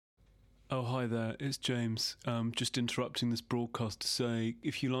Oh, hi there, it's James. Just interrupting this broadcast to say,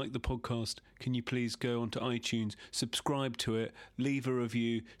 if you like the podcast, can you please go onto iTunes, subscribe to it, leave a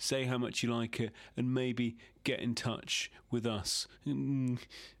review, say how much you like it, and maybe get in touch with us. Oh,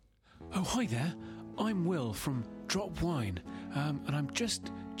 hi there. I'm Will from Drop Wine, and I'm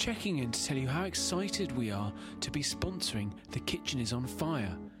just checking in to tell you how excited we are to be sponsoring The Kitchen is on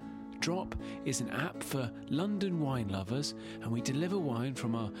Fire. Drop is an app for London wine lovers, and we deliver wine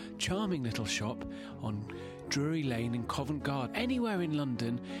from our charming little shop on Drury Lane in Covent Garden, anywhere in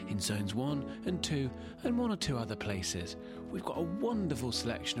London in zones 1 and 2 and 1 or 2 other places. We've got a wonderful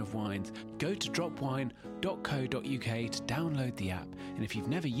selection of wines. Go to dropwine.co.uk to download the app, and if you've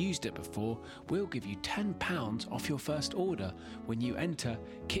never used it before, we'll give you £10 off your first order when you enter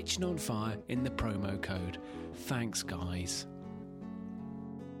Kitchen on Fire in the promo code. Thanks, guys.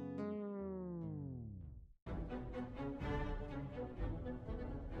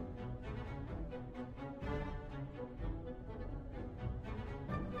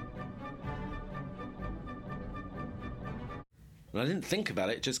 I didn't think about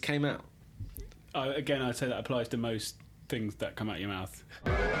it, it just came out. Again, I'd say that applies to most things that come out of your mouth.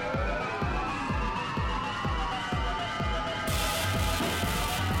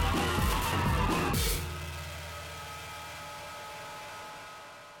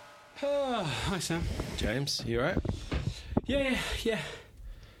 Hi, Sam. James, you alright? Yeah.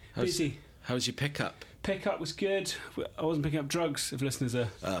 Busy. How was your pickup? Pickup was good. I wasn't picking up drugs, if listeners are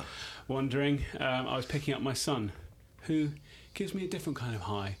wondering. I was picking up my son, who gives me a different kind of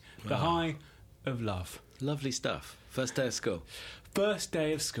high. The high of love. Lovely stuff. First day of school. First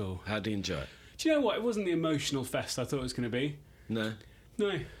day of school. How do you enjoy it? Do you know what? It wasn't the emotional fest I thought it was going to be. No.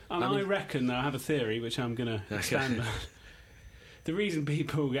 I reckon that I have a theory, which I'm going to expand on. The reason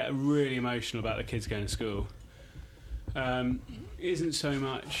people get really emotional about the kids going to school isn't so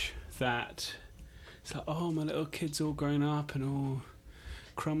much that it's like, oh, my little kid's all grown up and all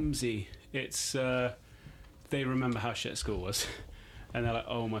clumsy. It's they remember how shit school was, and they're like,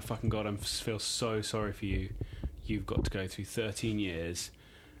 oh my fucking god, I feel so sorry for you. You've got to go through 13 years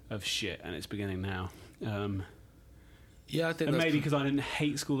of shit, and it's beginning now. Yeah, I think and maybe because I didn't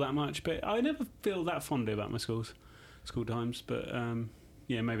hate school that much, but I never feel that fondly about my school times. But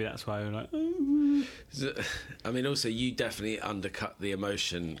yeah, maybe that's why I'm like. Oh. I mean, also you definitely undercut the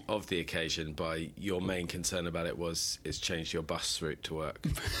emotion of the occasion by your main concern about it was it's changed your bus route to work.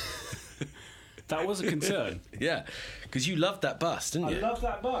 That was a concern. Yeah, because you loved that bus, didn't you? I loved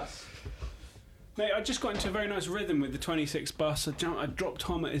that bus. Mate, I just got into a very nice rhythm with the 26 bus. I dropped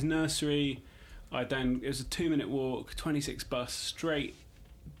Tom at his nursery. It was a 2-minute walk, 26 bus, straight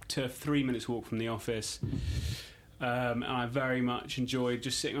to 3 minutes walk from the office. And I very much enjoyed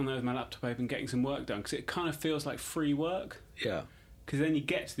just sitting on there with my laptop open, getting some work done, because it kind of feels like free work. Yeah. Because then you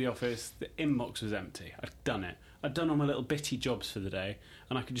get to the office, the inbox was empty. I'd done it. I'd done all my little bitty jobs for the day,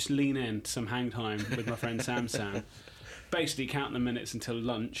 and I could just lean in to some hang time with my friend Sam. Basically count the minutes until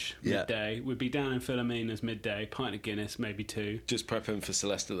lunch, midday. We'd be down in Philomena's midday, pint of Guinness, maybe 2. Just prepping for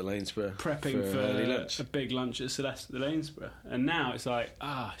Celeste at the Lanesborough. Prepping for early lunch. A big lunch at Celeste at the Lanesborough. And now it's like,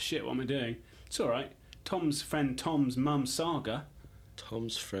 shit, what am I doing? It's all right. Tom's friend Tom's mum, Saga.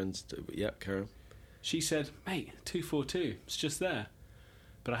 Tom's friends... Yep, Karen. She said, mate, 242, it's just there.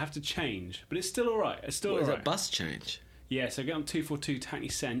 But I have to change. But it's still all right. It's still all right. Is that bus change? Yeah, so I get on 242 to Hackney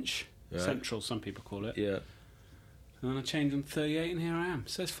Right. Central, some people call it. Yeah. And then I change on 38 and here I am.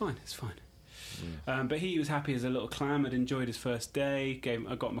 So it's fine. But he was happy as a little clam, had enjoyed his first day.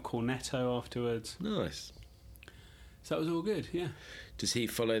 I got him a cornetto afterwards. Nice. So that was all good, yeah. Does he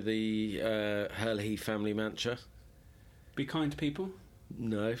follow the Hurley family mantra? Be kind to people.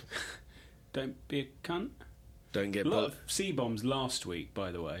 No. Don't be a cunt. Don't get... A lot of C-bombs last week,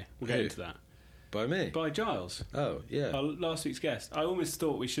 by the way. We'll get into that. By me? By Giles. Oh, yeah. Last week's guest. I almost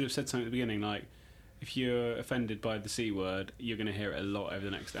thought we should have said something at the beginning, like, if you're offended by the C word, you're going to hear it a lot over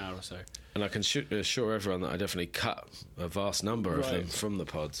the next hour or so. And I can assure everyone that I definitely cut a vast number of them from the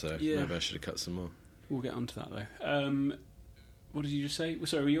pod, so maybe I should have cut some more. We'll get onto that, though. What did you just say?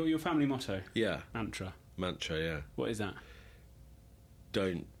 Sorry, your family motto? Yeah. Mantra, yeah. What is that?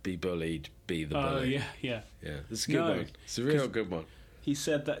 Don't be bullied, be the bully. Oh, yeah. Yeah, it's a good one. It's a real good one. He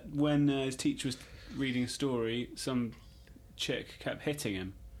said that when his teacher was reading a story, some chick kept hitting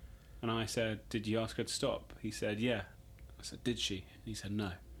him. And I said, did you ask her to stop? He said, yeah. I said, did she? And he said,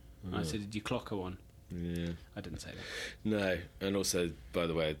 no. And I said, did you clock her one? Yeah. I didn't say that. No. And also, by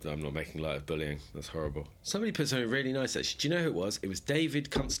the way, I'm not making light of bullying. That's horrible. Somebody put something really nice, actually. Do you know who it was? It was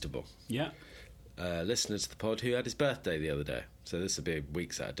David Constable. Yeah. Listener to the pod, who had his birthday the other day. So this will be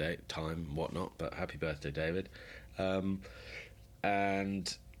weeks out of date, time, whatnot, but happy birthday, David.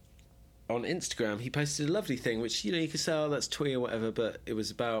 And on Instagram, he posted a lovely thing, which, you could say, oh, that's twee or whatever, but it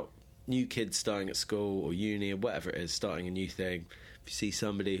was about new kids starting at school or uni or whatever it is, starting a new thing. If you see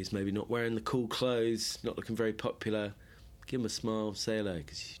somebody who's maybe not wearing the cool clothes, not looking very popular, give them a smile, say hello,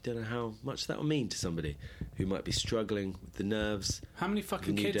 because you don't know how much that will mean to somebody who might be struggling with the nerves. How many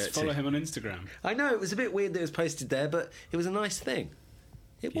fucking kids follow him on Instagram? I know, it was a bit weird that it was posted there, but it was a nice thing.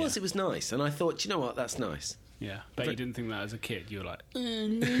 It was nice. And I thought, do you know what, that's nice. Yeah, but you didn't think that as a kid. You were like,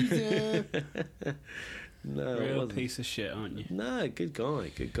 no, real piece of shit, aren't you? No, good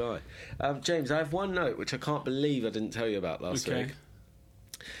guy. James, I have one note which I can't believe I didn't tell you about last week.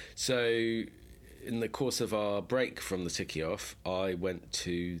 So, in the course of our break from the Tiki Off, I went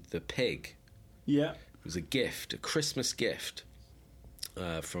to the Pig. Yeah. It was a gift, a Christmas gift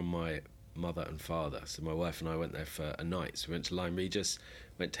from my mother and father. So my wife and I went there for a night. So we went to Lyme Regis,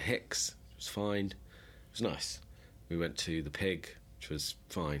 went to Hicks, it was fine. It was nice. We went to the Pig, which was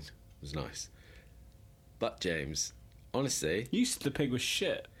fine. It was nice. But, James, honestly... You said the Pig was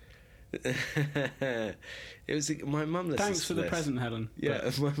shit. It was my mum listens Thanks for the present, Helen. Yeah,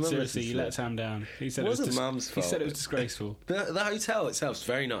 my mum seriously, you let Sam down. He said it wasn't Mum's fault. He said it was disgraceful. The hotel itself is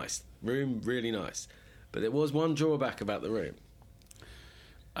very nice. Room, really nice. But there was one drawback about the room.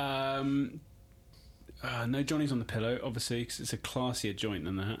 No Johnny's on the pillow, obviously, because it's a classier joint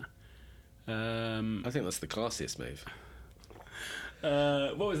than that. I think that's the classiest move.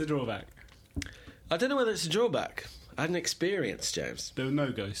 What was the drawback? I don't know whether it's a drawback. I had an experience, James. There were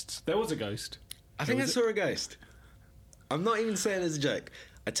no ghosts. There was a ghost. I think I saw a ghost. I'm not even saying it as a joke.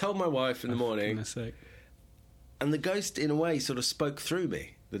 I told my wife in the morning, and the ghost, in a way, sort of spoke through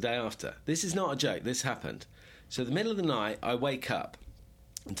me the day after. This is not a joke. This happened. So, the middle of the night, I wake up,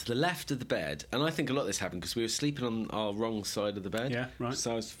 and to the left of the bed, and I think a lot of this happened because we were sleeping on our wrong side of the bed. Yeah, right.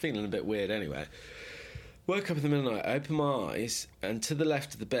 So I was feeling a bit weird anyway. Woke up in the middle of the night, opened my eyes, and to the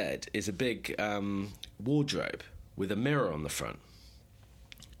left of the bed is a big wardrobe with a mirror on the front.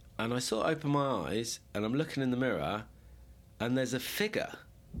 And I sort of open my eyes, and I'm looking in the mirror, and there's a figure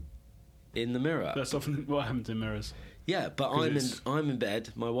in the mirror. That's often what happens in mirrors. Yeah, but I'm in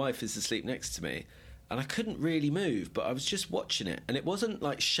bed, my wife is asleep next to me, and I couldn't really move, but I was just watching it, and it wasn't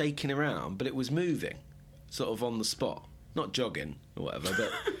like shaking around, but it was moving, sort of on the spot. Not jogging or whatever,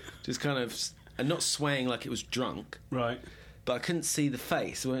 but just kind of... And not swaying like it was drunk. Right. But I couldn't see the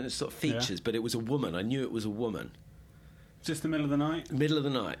face. There weren't sort of features, but it was a woman. I knew it was a woman. Just the middle of the night? Middle of the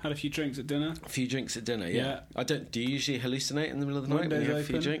night. Had a few drinks at dinner? A few drinks at dinner, yeah. I don't... Do you usually hallucinate in the middle of the night when you have a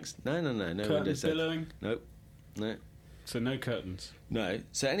few drinks? No. Curtains billowing? Nope. No. So no curtains? No.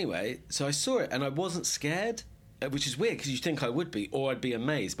 So anyway, so I saw it and I wasn't scared, which is weird because you think I would be, or I'd be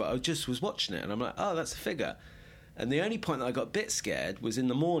amazed, but I just was watching it and I'm like, oh, that's a figure. And the only point that I got a bit scared was in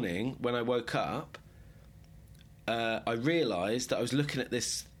the morning when I woke up, I realised that I was looking at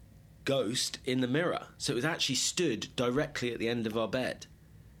this ghost in the mirror. So it was actually stood directly at the end of our bed.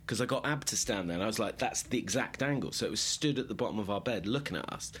 Because I got Ab to stand there and I was like, that's the exact angle. So it was stood at the bottom of our bed looking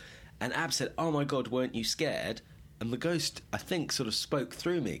at us. And Ab said, oh my God, weren't you scared? And the ghost, I think, sort of spoke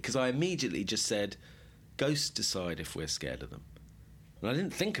through me because I immediately just said, ghosts decide if we're scared of them. And I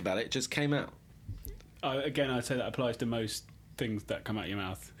didn't think about it, it just came out. Again, I'd say that applies to most things that come out of your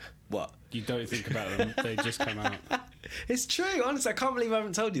mouth. What? You don't think about them, they just come out. It's true, honestly, I can't believe I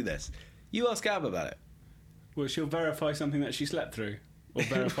haven't told you this. You ask Ab about it. Well, she'll verify something that she slept through. Or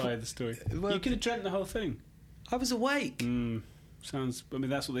verify the story. Well, you could have dreamt the whole thing. I was awake. Sounds... I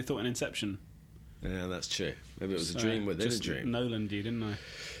mean, that's what they thought in Inception. Yeah, that's true. Maybe it was a dream within a dream. Nolan'd you, didn't I?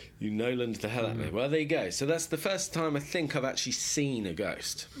 You Nolan'd the hell out of me. Well, there you go. So that's the first time I think I've actually seen a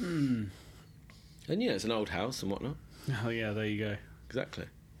ghost. And yeah, it's an old house and whatnot. Oh yeah, there you go. Exactly.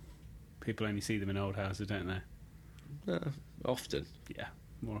 People only see them in old houses, don't they? Often. Yeah,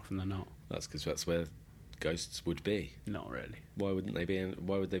 more often than not. That's because that's where ghosts would be. Not really. Why wouldn't they be?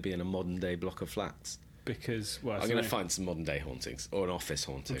 Why would they be in a modern day block of flats? Because I'm going to find some modern day hauntings or an office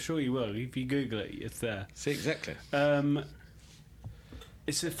haunting. I'm sure you will. If you Google it, it's there. See, exactly.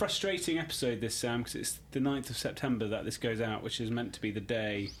 It's a frustrating episode, this, Sam, because it's the 9th of September that this goes out, which is meant to be the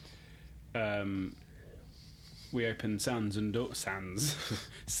day we open Sons and Daughters,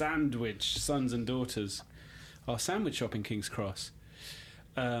 our sandwich shop in King's Cross.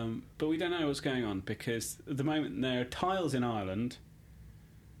 But we don't know what's going on because at the moment there are tiles in Ireland.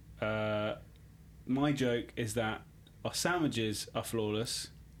 My joke is that our sandwiches are flawless,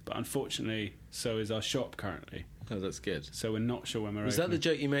 but unfortunately so is our shop currently. Oh, that's good. So we're not sure when we're Was opening. that the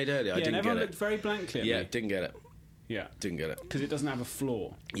joke you made earlier? Yeah, I didn't everyone get it. looked very blankly at me. Yeah, didn't get it. Yeah. Didn't get it. Because it doesn't have a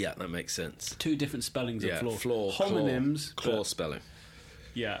floor. Yeah, that makes sense. Two different spellings of floor. Floor, homonyms. claw spelling.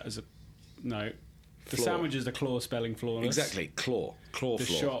 Yeah, no. The sandwich is the claw spelling flawless. Exactly, claw The floor.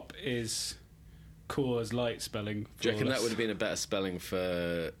 shop is Coors Light spelling flawless. Do you reckon that would have been a better spelling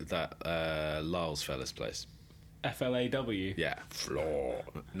for that Lyle's fella's place? FLAW. Yeah, floor.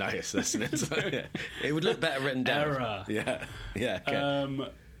 Nice, that's an inside. Yeah. It would look better written down. Error. Yeah,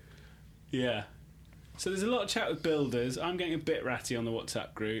 okay. Yeah. So there's a lot of chat with builders. I'm getting a bit ratty on the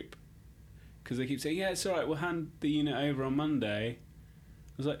WhatsApp group because they keep saying, yeah, it's all right, we'll hand the unit over on Monday.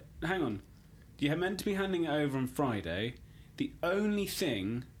 I was like, hang on. You're meant to be handing it over on Friday. The only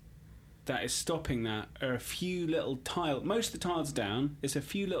thing that is stopping that are a few little tiles. Most of the tiles are down. It's a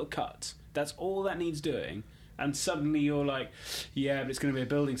few little cuts. That's all that needs doing. And suddenly you're like, yeah, but it's going to be a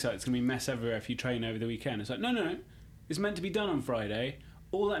building site. It's going to be mess everywhere if you train over the weekend. It's like, no. It's meant to be done on Friday.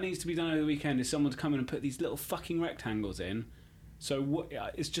 All that needs to be done over the weekend is someone to come in and put these little fucking rectangles in. So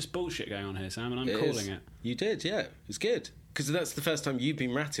it's just bullshit going on here, Sam, and I'm calling it. You did, yeah. It's good. Because that's the first time you've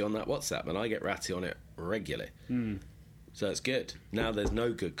been ratty on that WhatsApp, and I get ratty on it regularly. So it's good. Now there's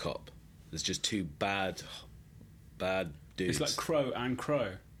no good cop. There's just two bad dudes. It's like Crow and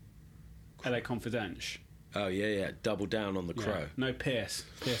Crow. LA Confidential. Oh, yeah. Double down on the Crow. Yeah. No Pierce.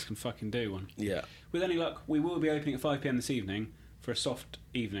 Pierce can fucking do one. Yeah. With any luck, we will be opening at 5pm this evening for a soft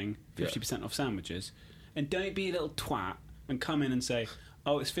evening, 50% off sandwiches. And don't be a little twat and come in and say,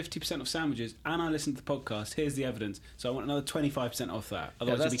 oh, it's 50% off sandwiches, and I listened to the podcast, here's the evidence, so I want another 25% off that.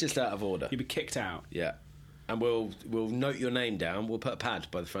 Otherwise, that's just out of order. You'll be kicked out. Yeah. And we'll note your name down. We'll put a pad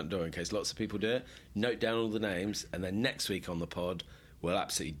by the front door in case lots of people do it. Note down all the names, and then next week on the pod, we'll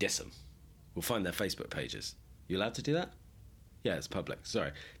absolutely diss them. We'll find their Facebook pages. You allowed to do that? Yeah, it's public.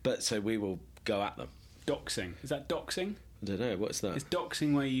 Sorry. But so we will go at them. Doxing. Is that doxing? I don't know. What's that? Is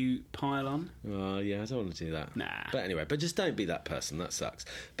doxing where you pile on? Oh, yeah, I don't want to do that. Nah. But anyway, just don't be that person. That sucks.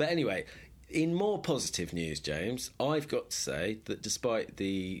 But anyway, in more positive news, James, I've got to say that despite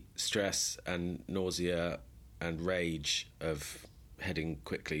the stress and nausea and rage of heading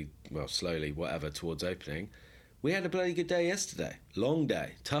quickly, well, slowly, whatever, towards opening, we had a bloody good day yesterday. Long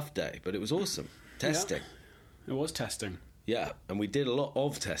day, tough day, but it was awesome. Testing. Yeah. It was testing. Yeah, and we did a lot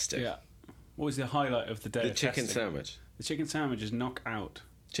of testing. Yeah. What was the highlight of the day? The chicken sandwich. The chicken sandwich is knock out.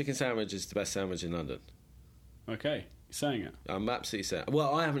 Chicken sandwich is the best sandwich in London. Okay, you're saying it. I'm absolutely saying.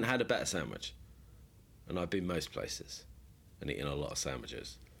 Well, I haven't had a better sandwich, and I've been most places and eaten a lot of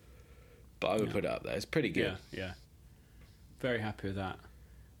sandwiches. But I would put it up there. It's pretty good. Yeah. Very happy with that.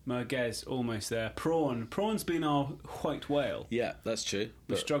 Merguez almost there. Prawn's been our white whale. Yeah, that's true.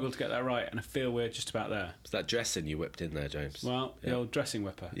 We've struggled to get that right, and I feel we're just about there. It's that dressing you whipped in there, James. Well, the old dressing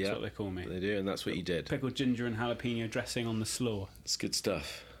whipper. That's what they call me. They do, and that's what you did. Pickled ginger and jalapeno dressing on the slaw. It's good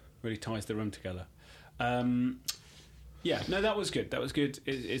stuff. Really ties the room together. Yeah, no, that was good. That was good.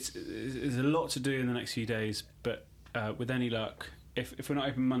 It's a lot to do in the next few days, but with any luck, if we're not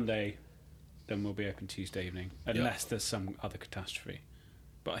open Monday, then we'll be open Tuesday evening, unless there's some other catastrophe.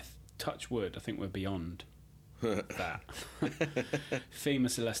 But touch wood, I think we're beyond that.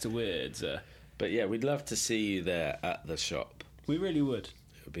 Famous Celeste words. But yeah, we'd love to see you there at the shop. We really would.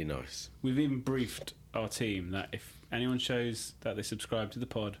 It would be nice. We've even briefed our team that if anyone shows that they subscribe to the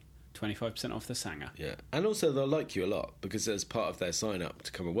pod, 25% off the Sanger. Yeah, and also they'll like you a lot because as part of their sign up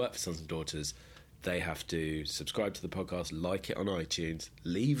to come and work for Sons and Daughters, they have to subscribe to the podcast, like it on iTunes,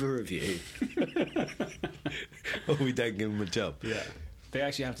 leave a review, or we don't give them a job. Yeah. They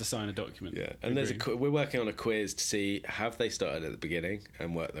actually have to sign a document. Yeah, and we're working on a quiz to see have they started at the beginning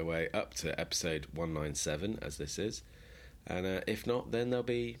and worked their way up to episode 197, as this is, and if not, then they'll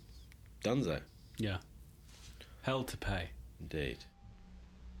be donezo. Yeah, hell to pay. Indeed.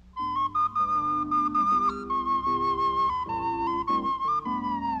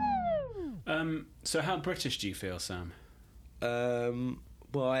 So how British do you feel, Sam? Well,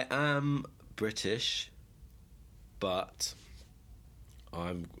 I am British, but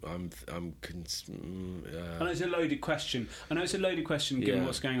I know it's a loaded question. Given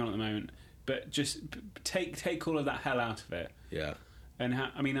what's going on at the moment. But just take all of that hell out of it. Yeah. And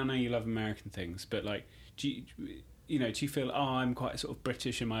I know you love American things, but like, do you feel I'm quite sort of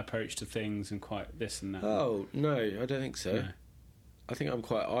British in my approach to things and quite this and that? Oh no, I don't think so. No. I think I'm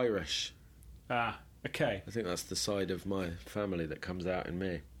quite Irish. Ah, okay. I think that's the side of my family that comes out in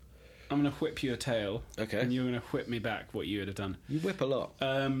me. I'm going to whip you a tail. Okay. And you're going to whip me back what you would have done. You whip a lot.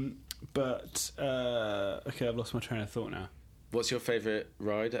 Okay, I've lost my train of thought now. What's your favourite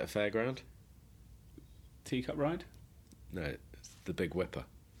ride at a fairground? Teacup ride? No, it's the Big Whipper.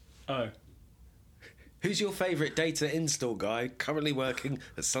 Oh. Who's your favourite data install guy currently working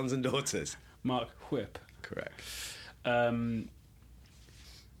at Sons and Daughters? Mark Whip. Correct.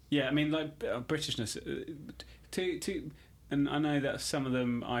 Yeah, Britishness. And I know that some of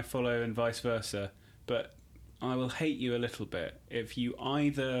them I follow and vice versa, but I will hate you a little bit if you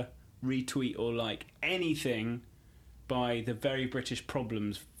either retweet or like anything by the Very British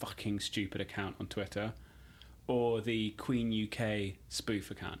Problems fucking stupid account on Twitter or the Queen UK spoof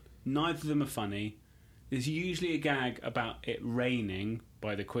account. Neither of them are funny. There's usually a gag about it raining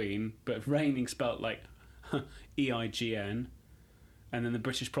by the Queen, but raining spelt like EIGN. And then the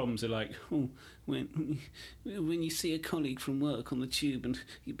British Problems are like, oh, when you see a colleague from work on the tube and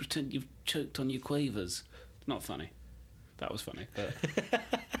you pretend you've choked on your quavers. Not funny. That was funny.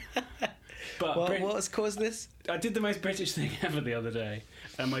 But what has caused this? I did the most British thing ever the other day,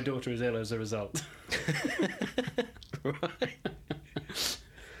 and my daughter is ill as a result. Right.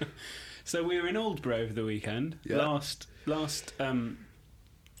 So we were in Aldborough over the weekend. Yeah. Last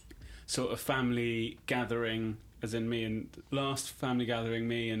sort of family gathering, as in me and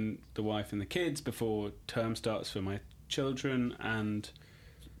the wife and the kids before term starts for my children and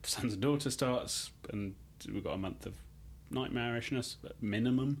sons and daughter starts, and we've got a month of nightmarishness at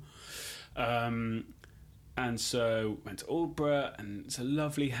minimum. And so went to Aldborough, and it's a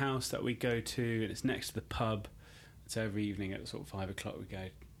lovely house that we go to, and it's next to the pub. So every evening at sort of 5 o'clock we go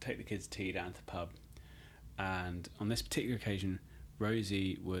take the kids' tea down to the pub. And on this particular occasion,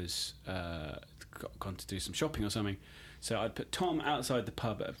 Rosie was gone to do some shopping or something. So I'd put Tom outside the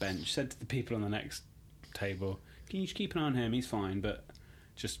pub at a bench, said to the people on the next table, can you just keep an eye on him, he's fine, but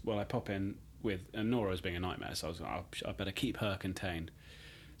just while I pop in with... And Nora was being a nightmare, so I was like, I better keep her contained.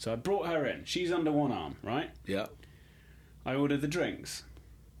 So I brought her in. She's under one arm, right? Yeah. I ordered the drinks.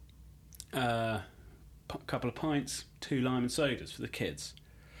 Couple of pints, 2 lime and sodas for the kids.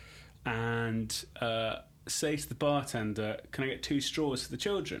 And say to the bartender, can I get 2 straws for the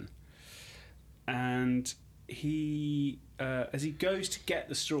children? And he, as he goes to get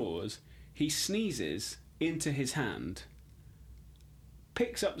the straws, he sneezes into his hand,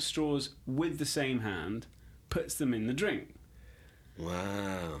 picks up the straws with the same hand, puts them in the drink.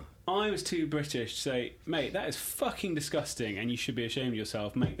 Wow. I was too British to say, mate, that is fucking disgusting and you should be ashamed of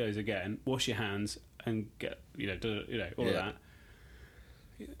yourself, make those again, wash your hands and get, all of that.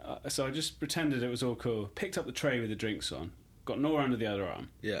 So I just pretended it was all cool, picked up the tray with the drinks on, got Nora under the other arm.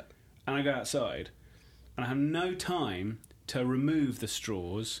 Yeah. And I go outside and I have no time to remove the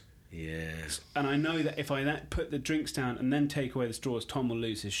straws. Yes. And I know that if I put the drinks down and then take away the straws, Tom will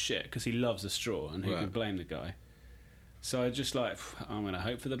lose his shit because he loves a straw and who can blame the guy? So I just I'm going to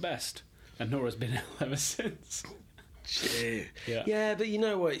hope for the best. And Nora's been ill ever since. Yeah, but you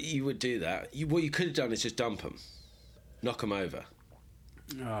know what? You would do that. What you could have done is just dump them. Knock them over.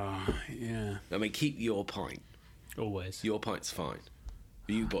 Oh, yeah. I mean, keep your pint. Always. Your pint's fine.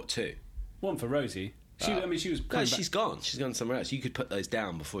 But you bought 2. One for Rosie. She was... No, she's gone. She's gone somewhere else. You could put those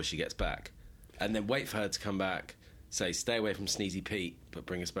down before she gets back. And then wait for her to come back. Say, stay away from Sneezy Pete, but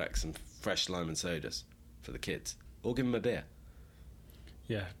bring us back some fresh lime and sodas for the kids. Or give them a beer.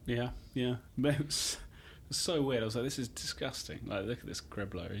 Yeah. But it was so weird. I was like, this is disgusting. Like, look at this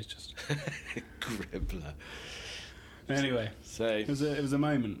Gribbler. He's just... Gribbler. Anyway, so it was a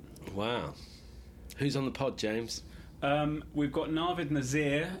moment. Wow. Who's on the pod, James? We've got Naved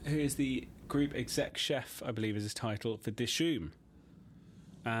Nasir, who is the group exec chef, I believe is his title, for Dishoom.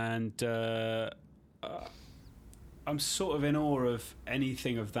 And I'm sort of in awe of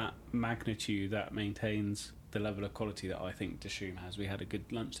anything of that magnitude that maintains the level of quality that I think Dishoom has. We had a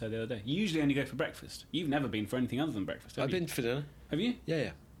good lunch there the other day. You usually only go for breakfast. You've never been for anything other than breakfast, have you? I've been for dinner. Have you?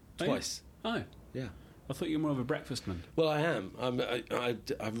 Yeah. Twice. Oh. Yeah. I thought you were more of a breakfastman. Well, I am.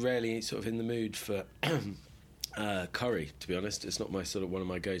 I'm rarely sort of in the mood for curry, to be honest. It's not my sort of one of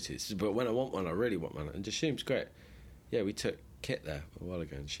my go-tos. But when I want one, I really want one. And Dishoom's great. Yeah, we took Kit there a while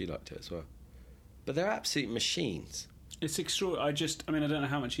ago and she liked it as well. But they're absolute machines. It's extraordinary. I don't know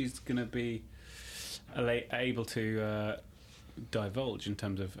how much he's going to be able to divulge in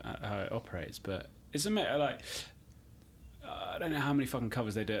terms of how it operates, but it's amazing. I don't know how many fucking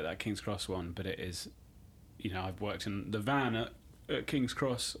covers they do at that King's Cross one, but it is, I've worked in the van at King's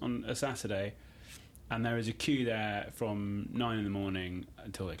Cross on a Saturday, and there is a queue there from 9 in the morning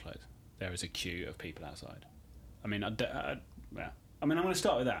until they close. There is a queue of people outside. I'm going to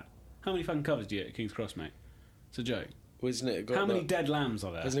start with that. How many fucking covers do you get at King's Cross, mate? It's a joke. Wasn't it got how many dead lambs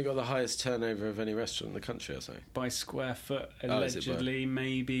are there? Hasn't it got the highest turnover of any restaurant in the country or something? By square foot, allegedly,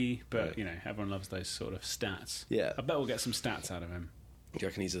 maybe. But, everyone loves those sort of stats. Yeah. I bet we'll get some stats out of him. Do you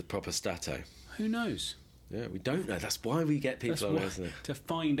reckon he's a proper stato? Who knows? Yeah, we don't know. That's why we get people on, isn't it? To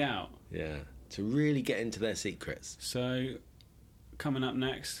find out. Yeah. To really get into their secrets. So, coming up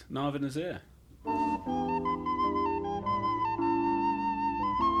next, Naved Nasir.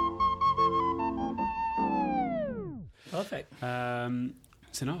 Perfect.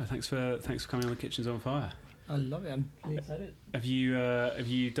 So no, thanks for coming on The Kitchen's on Fire. I love it. I'm really excited. Have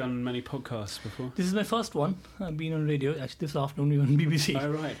you done many podcasts before? This is my first one. I've been on radio. Actually, this afternoon we were on BBC.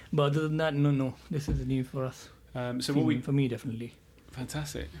 Oh right. But other than that, no. This is new for us. So for me, definitely.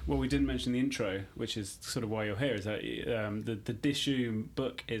 Fantastic. Well, we didn't mention the intro, which is sort of why you're here. Is that the Dishoom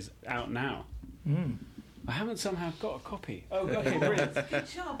book is out now? Mm. I haven't somehow got a copy. Oh, okay, brilliant. Good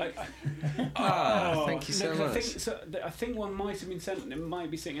job. Thank you so much. I think one might have been sent. It might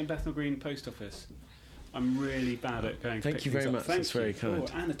be sitting in Bethnal Green post office. I'm really bad at going. Thank you very much. That's very kind.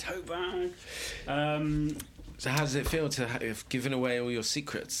 And a tote bag. So how does it feel to have given away all your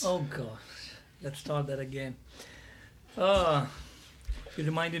secrets? Oh gosh, let's start that again. You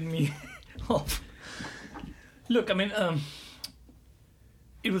reminded me of. Look, I mean,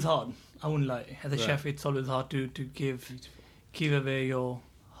 it was hard. I won't lie. As a chef, it's always hard to give away your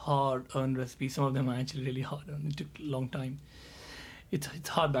hard-earned recipes. Some of them are actually really hard-earned. It took a long time. It's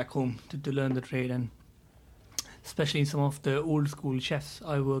hard back home to learn the trade, and especially some of the old-school chefs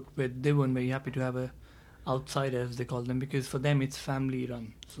I worked with, they weren't very happy to have a outsider, as they call them, because for them it's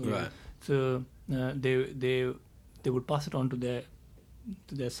family-run. So they would pass it on to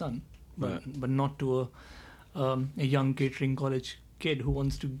their son, but not to a young catering college kid who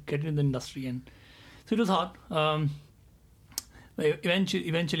wants to get into the industry. And so it was hard.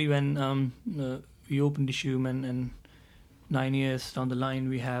 Eventually when we opened Dishoom and 9 years down the line,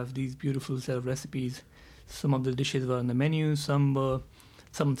 we have these beautiful set of recipes. Some of the dishes were on the menu, some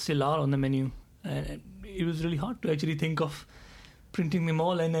still are on the menu, and it was really hard to actually think of printing them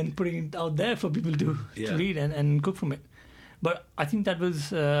all and then putting it out there for people to read and cook from it. But I think that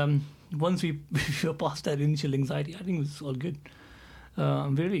was once we were past that initial anxiety, I think it was all good.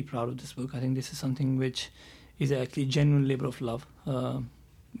 I'm really proud of this book. I think this is something which is actually a genuine labor of love.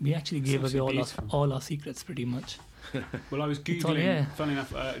 We actually gave away all our secrets pretty much. Well, I was Googling, funny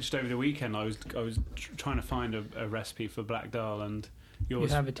enough, just over the weekend, I was trying to find a recipe for black dal, and yours...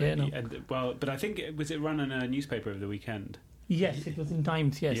 You have it here now. Well, but I think, was it run in a newspaper over the weekend? Yes, it was in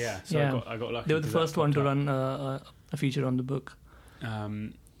Times, yes. Yeah, so I got lucky. They were the first one to run a feature on the book.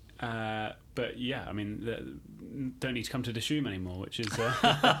 But yeah, I mean, don't need to come to Dishoom anymore, which is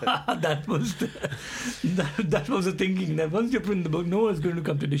that was the thinking. That once you print the book, no one's going to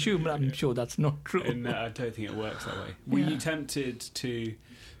come to Dishoom. But I'm sure that's not true. And I don't think it works that way. Were you tempted to?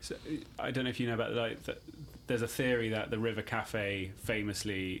 So, I don't know if you know about there's a theory that the River Cafe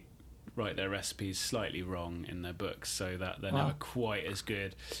famously write their recipes slightly wrong in their books, so that they're never quite as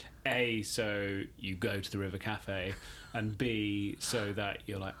good. A, so you go to the River Cafe, and B, so that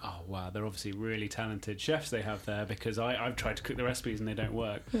you're like, oh wow, they're obviously really talented chefs they have there, because I've tried to cook the recipes and they don't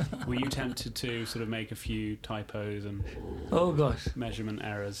work. Were you tempted to sort of make a few typos and measurement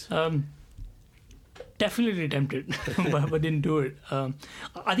errors? Definitely tempted, but didn't do it.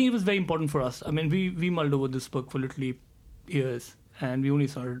 I think it was very important for us. I mean, we mulled over this book for literally years, and we only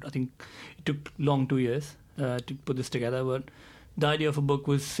started, I think it took long 2 years to put this together, but the idea of a book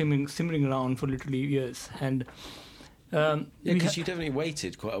was simmering around for literally years. And because you definitely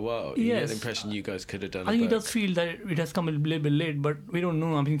waited quite a while. You get the impression you guys could have done. I think it does feel that it has come a little bit late, but we don't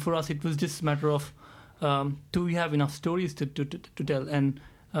know. I mean, for us, it was just a matter of do we have enough stories to tell, and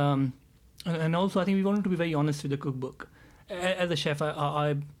also I think we wanted to be very honest with the cookbook. As a chef,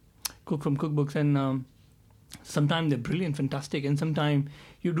 I cook from cookbooks, and sometimes they're brilliant, fantastic, and sometimes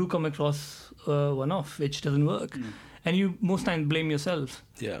you do come across one off which doesn't work. And you most times blame yourself.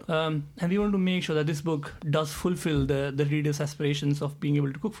 And we want to make sure that this book does fulfill the reader's aspirations of being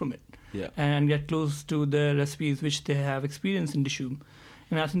able to cook from it. And get close to the recipes which they have experienced in Dishoom.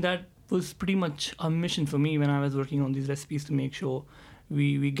 And I think that was pretty much a mission for me when I was working on these recipes, to make sure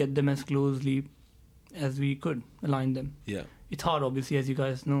we get them as closely as we could, align them. It's hard, obviously, as you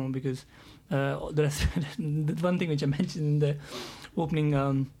guys know, because the one thing which I mentioned in the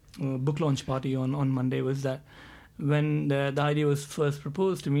opening book launch party on Monday was that when the idea was first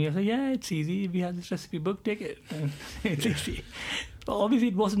proposed to me, I said, it's easy. We have this recipe book, take it. It's easy. But obviously,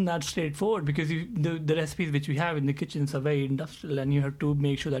 it wasn't that straightforward, because the recipes which we have in the kitchens are very industrial, and you have to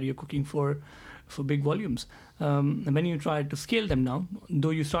make sure that you're cooking for big volumes. And when you try to scale them down, though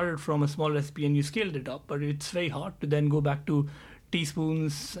you started from a small recipe and you scaled it up, but it's very hard to then go back to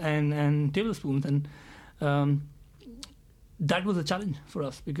teaspoons and tablespoons. And that was a challenge for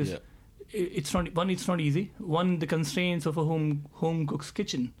us, because it's not easy. The constraints of a home cook's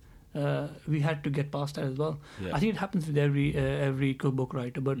kitchen, we had to get past that as well. I think it happens with every cookbook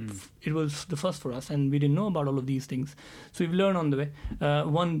writer, but it was the first for us, and we didn't know about all of these things, so we've learned on the way.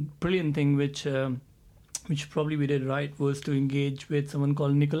 One brilliant thing which probably we did right was to engage with someone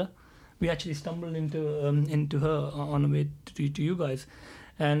called Nicola. We actually stumbled into her on the way to you guys,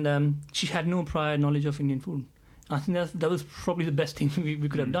 and she had no prior knowledge of Indian food. I think that was probably the best thing we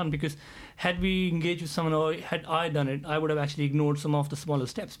could have done, because had we engaged with someone, or had I done it, I would have actually ignored some of the smaller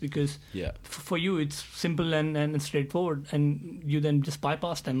steps, because for you it's simple and straightforward, and you then just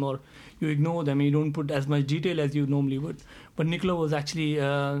bypass them, or you ignore them, and you don't put as much detail as you normally would. But Nicola was actually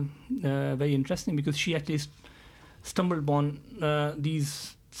very interesting, because she actually stumbled upon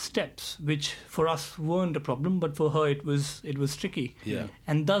these steps which for us weren't a problem, but for her it was tricky,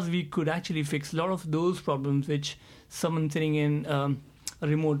 and thus we could actually fix a lot of those problems which someone sitting in a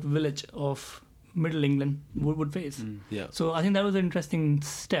remote village of middle England would face. So I think that was an interesting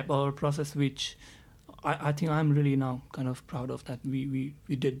step or process, which I think I'm really now kind of proud of, that we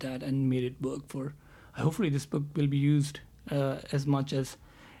did that and made it work for. Hopefully this book will be used as much as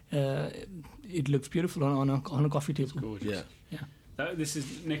it looks beautiful on a coffee table. It's gorgeous. This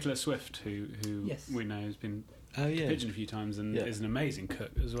is Nicola Swift, who we know has been Pigeon a few times and is an amazing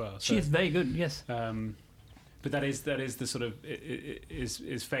cook as well. So, she is very good, yes. But that is the sort of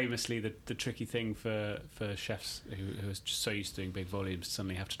is famously the tricky thing for chefs who are just so used to doing big volumes to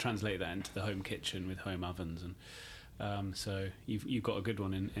suddenly have to translate that into the home kitchen with home ovens, and so you've got a good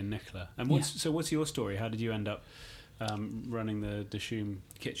one in Nicola. And what's your story? How did you end up running the Dishoom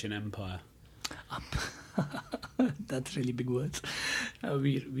kitchen empire? That's really big words.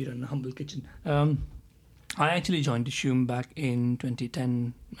 We run a humble kitchen. I actually joined Dishoom back in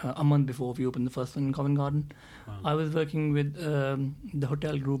 2010, a month before we opened the first one in Covent Garden. Wow. I was working with the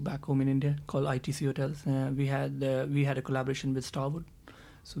hotel group back home in India called ITC Hotels. We had a collaboration with Starwood,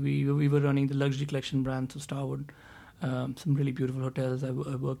 so we were running the luxury collection brands of Starwood. Some really beautiful hotels I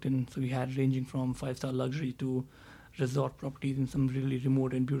worked in. So we had ranging from 5-star luxury to resort properties in some really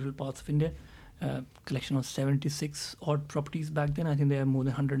remote and beautiful parts of India. Collection of 76 odd properties back then. I think there are more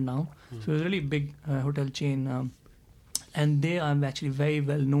than 100 now. So it was a really big hotel chain, and they are actually very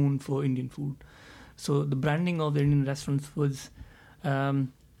well known for Indian food. So the branding of the Indian restaurants was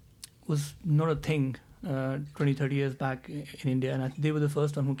not a thing 20-30 years back in India, and they were the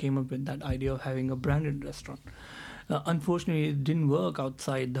first one who came up with that idea of having a branded restaurant. Unfortunately, it didn't work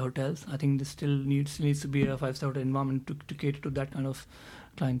outside the hotels. I think there still needs to be a 5-star hotel environment to cater to that kind of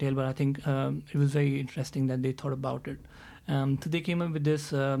clientele, but I think it was very interesting that they thought about it. So they came up with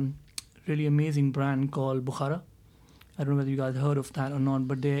this really amazing brand called Bukhara. I don't know whether you guys heard of that or not,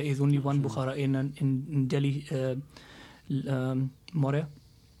 but there is only one Bukhara in Delhi, Moria,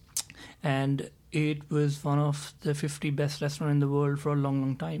 and it was one of the 50 best restaurants in the world for a long,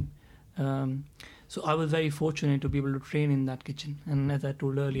 long time. So I was very fortunate to be able to train in that kitchen, and as I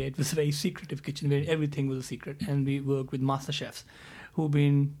told earlier, it was a very secretive kitchen where everything was a secret, and we worked with master chefs who've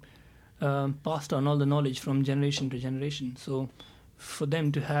been passed on all the knowledge from generation to generation. So for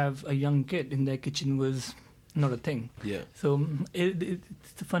them to have a young kid in their kitchen was not a thing. So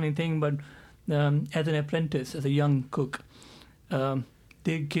it's a funny thing, but as an apprentice, as a young cook,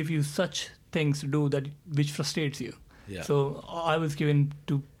 they give you such things to do which frustrates you. So I was given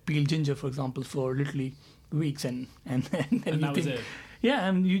to peel ginger, for example, for literally weeks, and that was it. Yeah,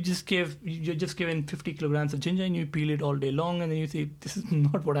 and you're just given 50 kilograms of ginger and you peel it all day long, and then you say, this is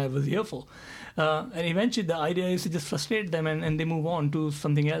not what I was here for. And eventually the idea is to just frustrate them, and they move on to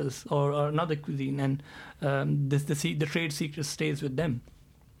something else or another cuisine, and the trade secret stays with them.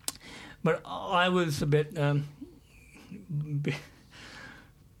 But I was a bit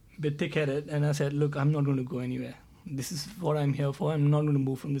thick-headed, and I said, look, I'm not going to go anywhere. This is what I'm here for. I'm not going to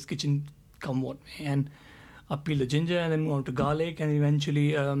move from this kitchen, come what may. And I peeled the ginger and then moved on to garlic, and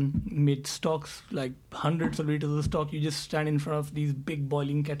eventually made stocks, like hundreds of liters of stock. You just stand in front of these big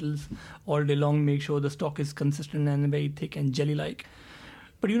boiling kettles all day long, make sure the stock is consistent and very thick and jelly-like.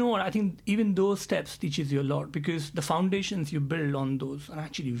 But you know what? I think even those steps teaches you a lot, because the foundations you build on those are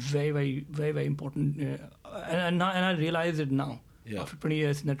actually very, very, very, very important. And I realize it now, after 20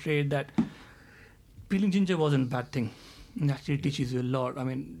 years in the trade, that peeling ginger wasn't a bad thing. It actually teaches you a lot. I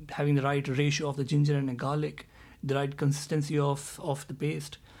mean, having the right ratio of the ginger and the garlic, the right consistency of the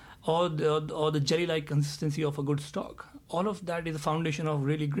paste, or the jelly-like consistency of a good stock. All of that is the foundation of a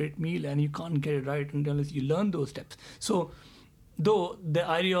really great meal, and you can't get it right unless you learn those steps. So, though the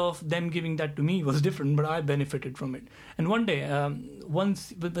idea of them giving that to me was different, but I benefited from it. And one day,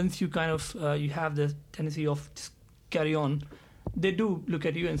 once you kind of you have the tendency of just carry on, they do look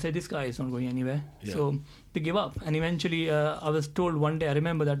at you and say, this guy is not going anywhere. So they give up. And eventually I was told one day, I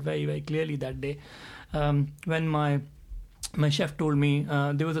remember that very, very clearly that day, when my chef told me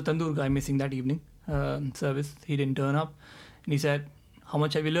there was a tandoor guy missing that evening service. He didn't turn up. And he said, how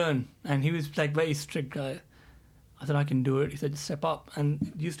much have you learned? And he was like very strict guy. I said, I can do it. He said, just step up.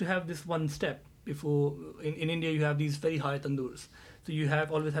 And you used to have this one step before. In India, you have these very high tandoors. So you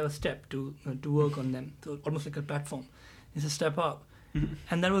always have a step to work on them. So almost like a platform. It's a step up. Mm-hmm.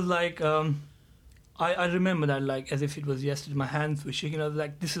 And that was like, I remember that like as if it was yesterday. My hands were shaking. I was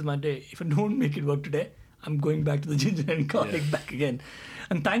like, this is my day. If I don't make it work today, I'm going back to the ginger and garlic back again.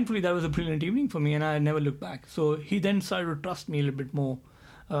 And thankfully that was a brilliant evening for me, and I never looked back. So he then started to trust me a little bit more.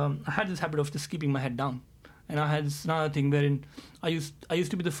 I had this habit of just keeping my head down. And I had this another thing wherein I used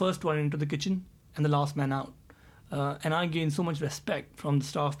to be the first one into the kitchen and the last man out. And I gained so much respect from the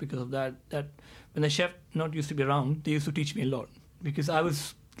staff because of that when the chef not used to be around, they used to teach me a lot. Because I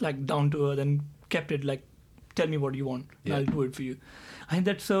was like down to earth and kept it like, tell me what you want, and I'll do it for you. I think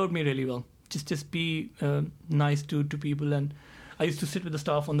that served me really well. Just be nice to people. And I used to sit with the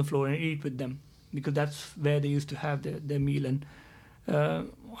staff on the floor and eat with them because that's where they used to have their meal. And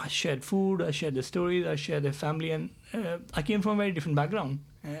I shared food, I shared their stories, I shared their family, and I came from a very different background,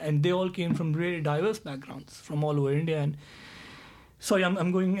 and they all came from really diverse backgrounds from all over India. And sorry,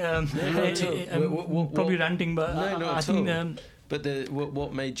 I'm going, I'm probably ranting, but I think. But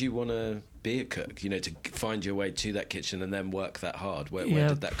what made you want to be a cook? To find your way to that kitchen and then work that hard. Where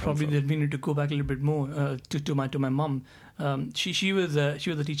did that come probably from? That we need to go back a little bit more to my mum. She was a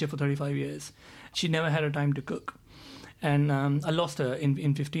teacher for 35 years. She never had a time to cook. And I lost her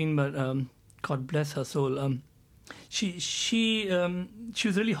in 15, but God bless her soul. She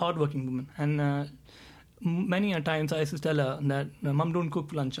was a really hardworking woman, and many a times I used to tell her that, Mum, don't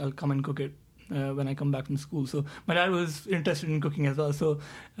cook for lunch, I'll come and cook it when I come back from school. So my dad was interested in cooking as well. So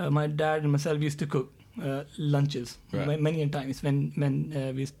my dad and myself used to cook lunches many a times when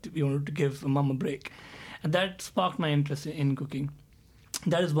we wanted to give Mum a break, and that sparked my interest in cooking.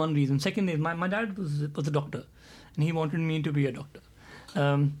 That is one reason. Second is my dad was a doctor. And he wanted me to be a doctor.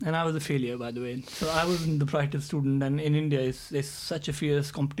 And I was a failure, by the way. So I wasn't the brightest student. And in India, there's such a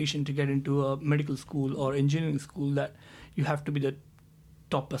fierce competition to get into a medical school or engineering school that you have to be the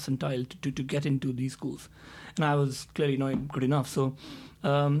top percentile to get into these schools. And I was clearly not good enough. So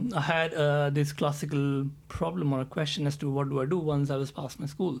I had this classical problem or a question as to what do I do once I was past my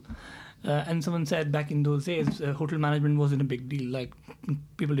school. And someone said back in those days, hotel management wasn't a big deal. Like,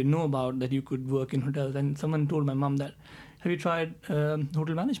 people didn't know about that you could work in hotels. And someone told my mum that, have you tried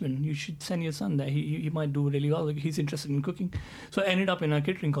hotel management? You should send your son there. He might do really well. He's interested in cooking. So I ended up in a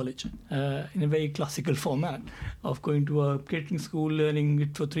catering college in a very classical format of going to a catering school, learning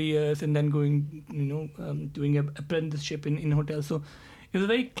it for 3 years, and then going, doing an apprenticeship in hotels. So it was a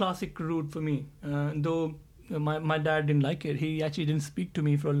very classic route for me, though. My dad didn't like it. He actually didn't speak to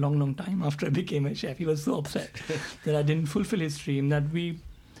me for a long, long time after I became a chef. He was so upset that I didn't fulfill his dream.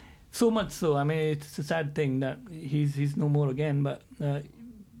 So much so. I mean, it's a sad thing that he's no more again. But when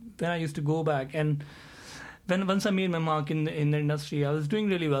I used to go back, and once I made my mark in the industry, I was doing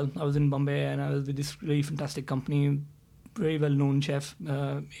really well. I was in Bombay, and I was with this really fantastic company, very well-known chef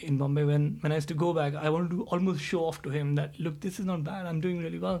in Bombay. When I used to go back, I wanted to almost show off to him that, look, this is not bad. I'm doing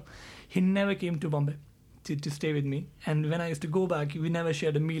really well. He never came to Bombay to stay with me, and when I used to go back, we never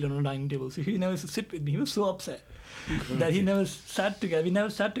shared a meal on a dining table, so he never used to sit with me. He was so upset that he never sat together. We never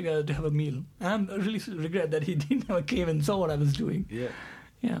sat together to have a meal, and I really regret that he never came and saw what I was doing.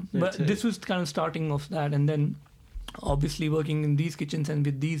 But this was kind of starting of that, and then obviously working in these kitchens and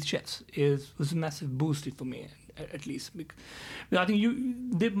with these chefs was a massive boost for me, at least. Because I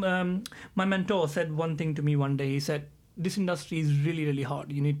think my mentor said one thing to me one day. He said, this industry is really, really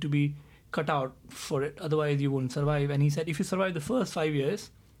hard. You need to be cut out for it, otherwise you won't survive. And he said, if you survive the first 5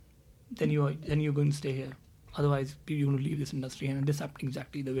 years, then you're going to stay here. Otherwise, you're going to leave this industry. And this happened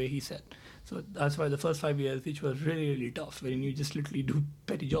exactly the way he said. So that's why the first 5 years, which was really, really tough, when you just literally do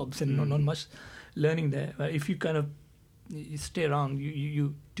petty jobs and not much learning there. But if you kind of you stay around,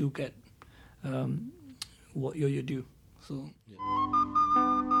 you do get what you do. So.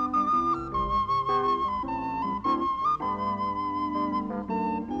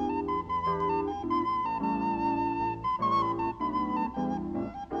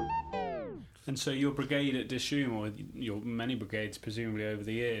 And so your brigade at Dishoom, or your many brigades presumably over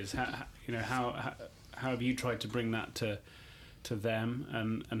the years, how have you tried to bring that to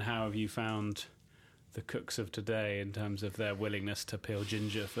them, and how have you found the cooks of today in terms of their willingness to peel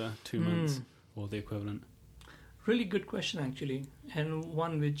ginger for 2 months or the equivalent? Really good question, actually, and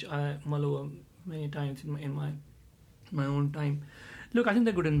one which I mull over many times in my own time. Look, I think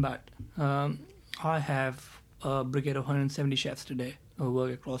they're good and bad. I have a brigade of 170 chefs today who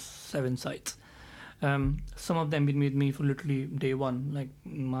work across 7 sites. Some of them been with me for literally day one. Like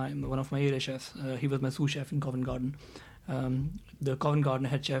one of my area chefs, he was my sous chef in Covent Garden. The Covent Garden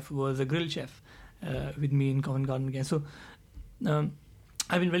head chef was a grill chef with me in Covent Garden again. So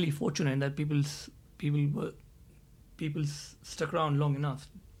I've been really fortunate that people people stuck around long enough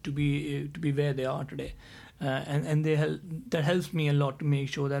to be where they are today, and that helps me a lot to make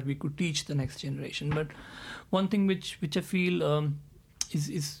sure that we could teach the next generation. But one thing which I feel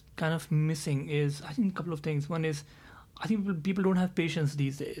is kind of missing is, I think, a couple of things. One is, I think people don't have patience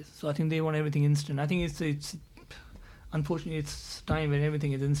these days, so I think they want everything instant. I think it's unfortunately it's time when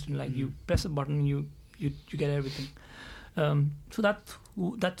everything is instant. Like you press a button, you get everything. So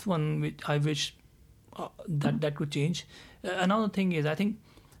that's one which I wish that could change. Another thing is, I think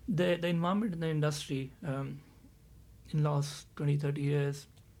the environment in the industry in the last 20-30 years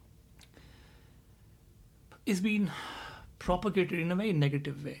is being propagated in a very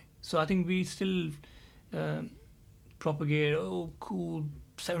negative way. So I think we still propagate, cool,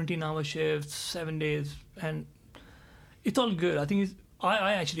 17-hour shifts, 7 days, and it's all good. I think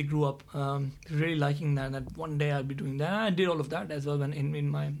I actually grew up really liking that one day I'll be doing that. I did all of that as well when in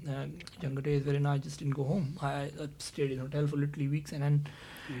my younger days, wherein I just didn't go home. I stayed in a hotel for literally weeks, and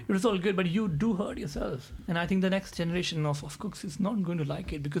it was all good, but you do hurt yourself. And I think the next generation of cooks is not going to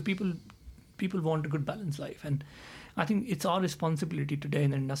like it, because people want a good balanced life. And I think it's our responsibility today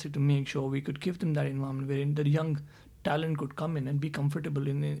in the industry to make sure we could give them that environment wherein the young talent could come in and be comfortable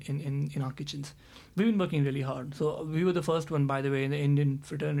in our kitchens. We've been working really hard. So we were the first one, by the way, in the Indian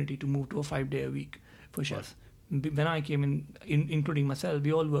fraternity to move to a 5-day a week for chefs. Right. When I came in, including myself,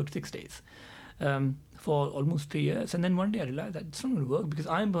 we all worked 6 days for almost 3 years. And then one day I realized that it's not going to work, because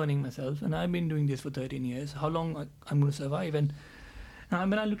I'm burning myself and I've been doing this for 13 years. How long I'm going to survive? And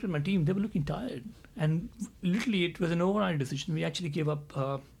when I looked at my team, they were looking tired. And literally it was an overnight decision. We actually gave up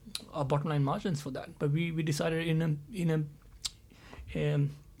our bottom line margins for that, but we decided in a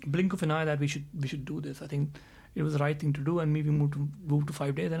blink of an eye that we should do this. I think it was the right thing to do, and maybe move to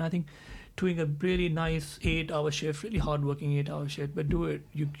 5 days. And I think doing a really nice 8-hour shift, really hard working 8-hour shift, but do it.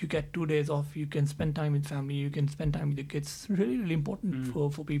 You get 2 days off. You can spend time with family. You can spend time with your kids. Really, really important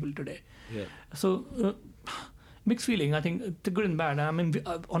for people today. Yeah. So. Mixed feeling. I think the good and bad. I mean,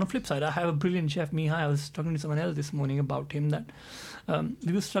 on a flip side, I have a brilliant chef, Mihai. I was talking to someone else this morning about him, that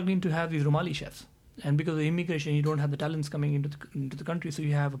we were struggling to have these Romali chefs, and because of immigration, you don't have the talents coming into the country, so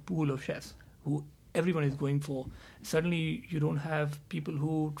you have a pool of chefs who everyone is going for. Suddenly, you don't have people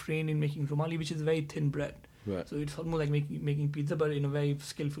who train in making Romali, which is very thin bread. Right. So it's almost like making pizza, but in a very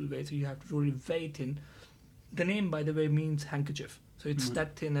skillful way. So you have to roll it very thin. The name, by the way, means handkerchief. So it's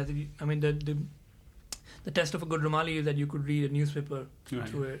that thin. The test of a good Romali is that you could read a newspaper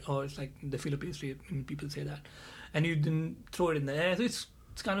through it, or it's like the filo pastry, people say that, and you then throw it in the air. So it's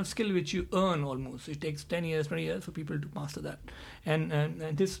kind of skill which you earn almost. It takes 10 years, 20 years for people to master that. And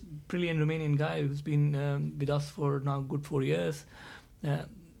this brilliant Romanian guy who's been with us for now good 4 years,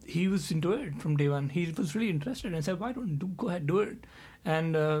 he was into it from day one. He was really interested and said, why don't you go ahead, do it?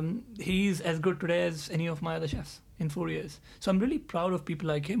 And he's as good today as any of my other chefs in 4 years. So I'm really proud of people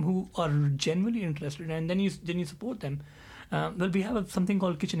like him who are genuinely interested, and then you support them. Well, we have something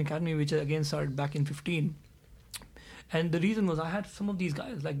called Kitchen Academy, which again started back in 2015. And the reason was I had some of these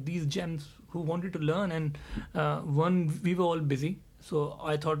guys, like these gems, who wanted to learn, and we were all busy. So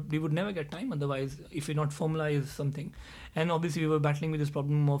I thought we would never get time otherwise if we not formalize something. And obviously we were battling with this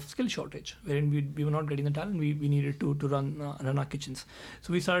problem of skill shortage, wherein we were not getting the talent we needed to run our kitchens.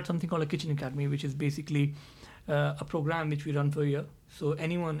 So we started something called a Kitchen Academy, which is basically a program which we run for a year. So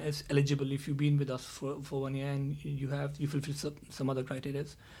anyone is eligible if you've been with us for 1 year and you fulfill some other criteria.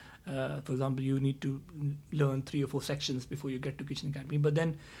 For example, you need to learn 3 or 4 sections before you get to Kitchen Academy. But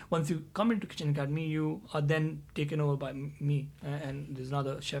then once you come into Kitchen Academy, you are then taken over by me and there's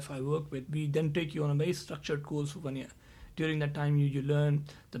another chef I work with. We then take you on a very structured course for 1 year. During that time, you learn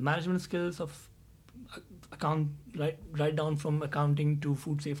the management skills of account, right down from accounting to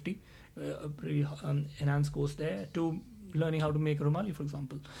food safety, a pretty enhanced course there, to learning how to make a Romali, for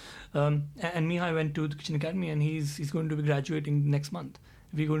example. And Mihai went to the Kitchen Academy, and he's going to be graduating next month.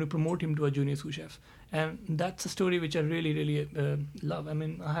 We're going to promote him to a junior sous chef. And that's a story which I really, really love. I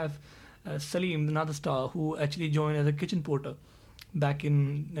mean, I have Salim, another star, who actually joined as a kitchen porter back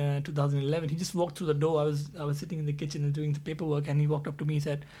in 2011. He just walked through the door. I was sitting in the kitchen and doing the paperwork, and he walked up to me and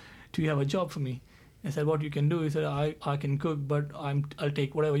said, do you have a job for me? I said, what you can do? He said, I can cook, but I'll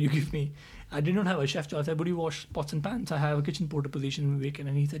take whatever you give me. I did not have a chef job. I said, would you wash pots and pans? I have a kitchen porter position vacant.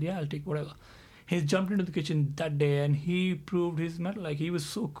 And he said, yeah, I'll take whatever. He jumped into the kitchen that day and he proved his mettle. Like, he was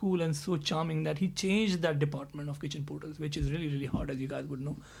so cool and so charming that he changed that department of kitchen porters, which is really, really hard, as you guys would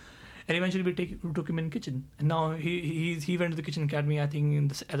know. And eventually we took him in kitchen. And now he went to the Kitchen Academy, I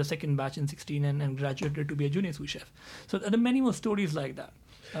think, at the second batch in 2016 and graduated to be a junior sous chef. So there are many more stories like that.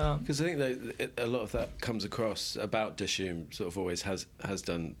 Because I think that a lot of that comes across about Dishoom, sort of always has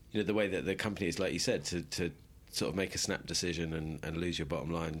done, the way that the company is, like you said, to sort of make a snap decision and lose your bottom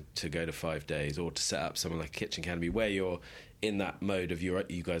line to go to 5 days, or to set up something like Kitchen Academy where you're in that mode of you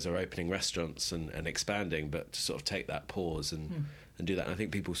guys are opening restaurants and expanding, but to sort of take that pause and do that. And I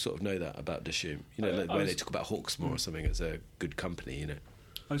think people sort of know that about Dishoom. You know, where they talk about Hawksmoor or something as a good company, you know.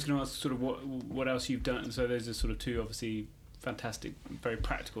 I was going to ask sort of what else you've done. So there's a sort of two obviously fantastic, very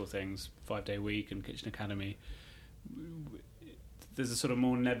practical things, 5-day week and Kitchen Academy. There's a sort of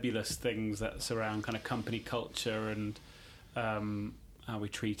more nebulous things that surround kind of company culture and how we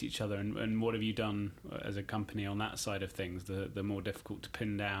treat each other, and what have you done as a company on that side of things, the more difficult to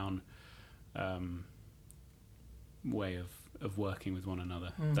pin down way of working with one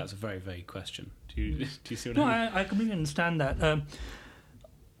another. That's a very vague question. Do you see what I mean? I completely understand that.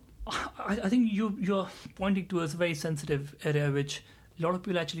 I think you're pointing towards a very sensitive area which a lot of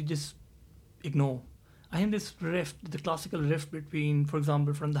people actually just ignore. I think this rift, the classical rift between, for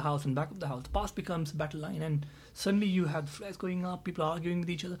example, front of the house and back of the house, the past becomes a battle line, and suddenly you have flares going up, people are arguing with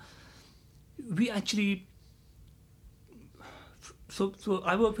each other. We actually... So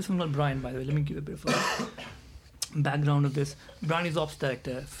I work with someone called Brian, by the way. Let me give a bit of a background of this. Brian is Ops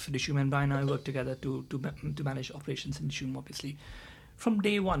Director for Dishoom, and Brian and I work together to manage operations in Dishoom, obviously. From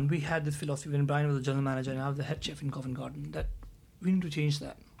day one, we had this philosophy when Brian was the general manager and I was the head chef in Covent Garden, that we need to change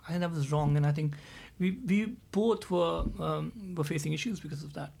that. I think that was wrong, and I think we both were facing issues because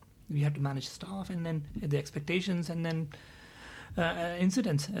of that. We had to manage staff, and then the expectations, and then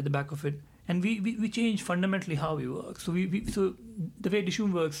incidents at the back of it. And we changed fundamentally how we work. So so the way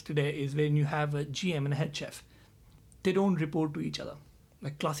Dishoom works today is when you have a GM and a head chef, they don't report to each other.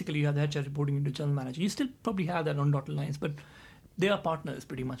 Like classically, you have the head chef reporting into general manager. You still probably have that on dotted lines, but they are partners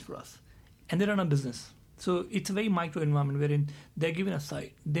pretty much for us, and they run a business. So it's a very micro environment wherein they're given a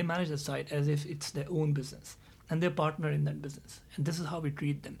site, they manage the site as if it's their own business, and they're partner in that business. And this is how we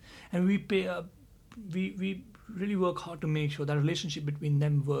treat them. And we we really work hard to make sure that relationship between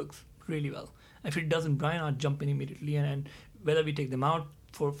them works really well. If it doesn't, Brian and I jump in immediately, and whether we take them out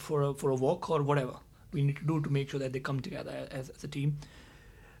for a walk or whatever we need to do to make sure that they come together as a team.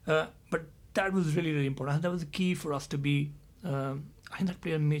 But that was really, really important. And that was the key for us to be, I think that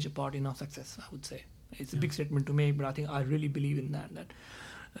played a major part in our success, I would say. It's a big statement to make, but I think I really believe in that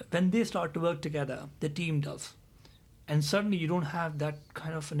when they start to work together, the team does. And suddenly you don't have that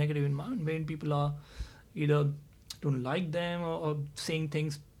kind of a negative environment when people are either don't like them or saying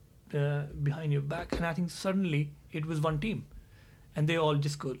things behind your back. And I think suddenly it was one team. And they all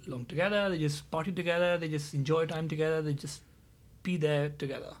just go along together, they just party together, they just enjoy time together, they just be there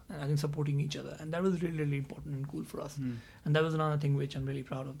together, and I think supporting each other. And that was really, really important and cool for us. And that was another thing which I'm really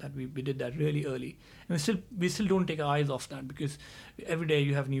proud of, that we did that really early. And we still don't take our eyes off that, because every day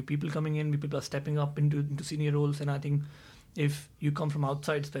you have new people coming in, people are stepping up into senior roles. And I think if you come from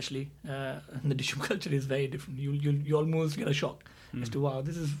outside, especially, and the Dishoom culture is very different. You almost get a shock as to, wow,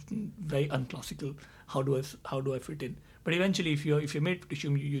 this is very unclassical. How do I fit in? But eventually, if you're made for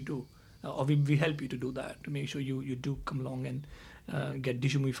Dishoom, you do, or we help you to do that, to make sure you do come along and get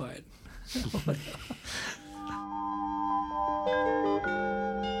Dishoomified.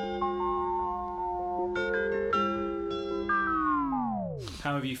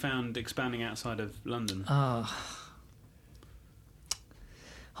 How have you found expanding outside of London?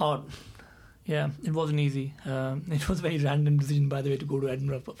 Hard. Yeah, it wasn't easy. It was a very random decision, by the way, to go to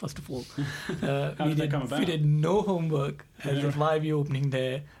Edinburgh, first of all. How did that come about? We did no homework as of why we were opening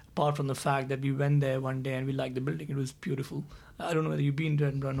there, apart from the fact that we went there one day and we liked the building. It was beautiful. I don't know whether you've been to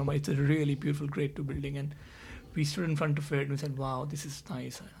Edinburgh, no, but it's a really beautiful, great building. And we stood in front of it and we said, wow, this is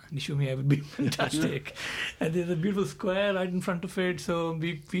nice. Dishoom here would be fantastic. And there's a beautiful square right in front of it, so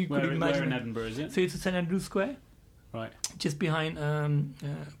we could imagine. Where in Edinburgh is it? So it's St Andrew's Square, right, just behind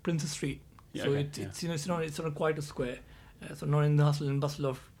Princess Street. Yeah, so okay, it's not quite a square, so not in the hustle and bustle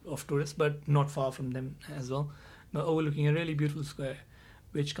of tourists, but not far from them as well. But overlooking a really beautiful square,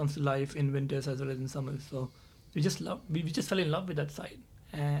 which comes to life in winters as well as in summers. So we just fell in love with that site,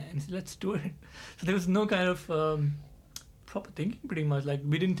 and said, let's do it. So there was no kind of proper thinking, pretty much. Like,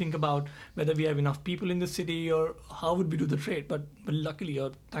 we didn't think about whether we have enough people in the city or how would we do the trade. But luckily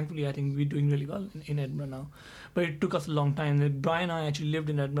or thankfully, I think we're doing really well in Edinburgh now. But it took us a long time. Brian and I actually lived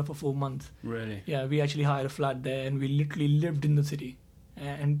in Edinburgh for 4 months. Really? Yeah, we actually hired a flat there, and we literally lived in the city.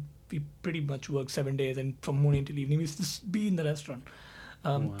 And we pretty much worked 7 days, and from morning till evening we used to just be in the restaurant.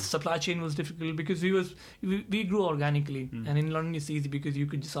 Wow. Supply chain was difficult because we grew organically, and in London it's easy because you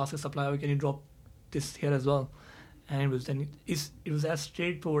could just ask a supplier, can you drop this here as well? And it was as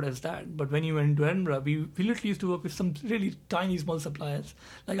straightforward as that. But when you went to Edinburgh, we literally used to work with some really tiny small suppliers.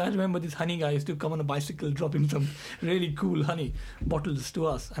 Like I remember this honey guy used to come on a bicycle dropping some really cool honey bottles to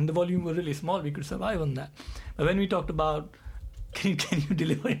us, and the volume was really small. We could survive on that. But when we talked about can you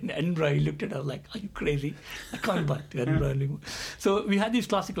deliver in Edinburgh, he looked at us like, are you crazy? I can't buy to Edinburgh anymore. So we had these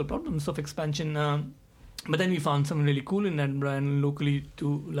classical problems of expansion. But then we found something really cool in Edinburgh and locally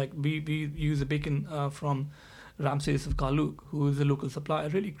too. Like we use a bacon from Ramses of Carluke, who is a local supplier,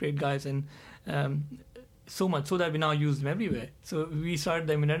 really great guys, and so much so that we now use them everywhere. So we started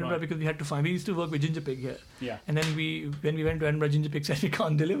them in Edinburgh because we had to find. We used to work with Ginger Pig here, and then when we went to Edinburgh, Ginger Pig said we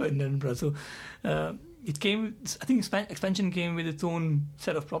can't deliver in Edinburgh. So it came. I think expansion came with its own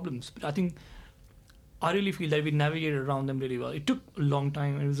set of problems, but I really feel that we navigated around them really well. It took a long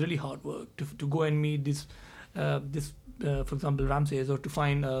time, and it was really hard work to go and meet this, for example, Ramses, or to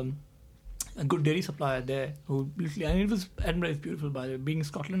find a good dairy supplier there who literally, and Edinburgh is beautiful by the way. Being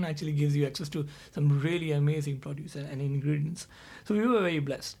Scotland actually gives you access to some really amazing produce and ingredients. So we were very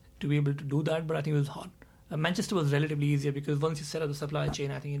blessed to be able to do that, but I think it was hard. Manchester was relatively easier because once you set up the supply chain,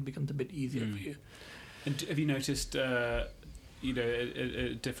 I think it becomes a bit easier for you. And have you noticed, a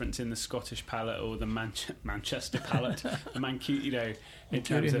difference in the Scottish palate or the Manchester palate? In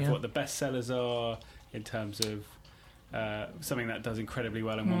terms of what the best sellers are, in terms of something that does incredibly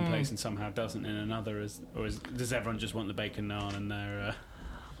well in one place and somehow doesn't in another, does everyone just want the bacon naan and they're...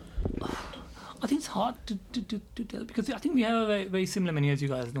 I think it's hard to tell because I think we have a very, very similar menu, as you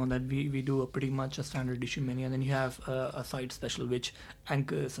guys know, that we do a pretty much a standard Dishoom menu, and then you have a side special which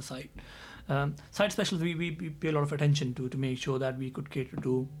anchors a site. Side specials we pay a lot of attention to make sure that we could cater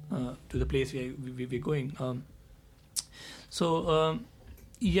to the place we're going.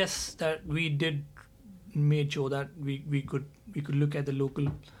 Yes, that we did made sure that we could look at the local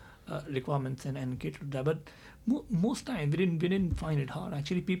requirements and cater to that. But most times we didn't find it hard.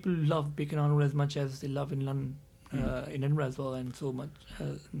 Actually, people love bacon arnold as much as they love in London, in Edinburgh as well, and so much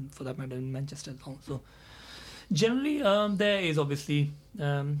for that matter in Manchester as well. So generally, there is obviously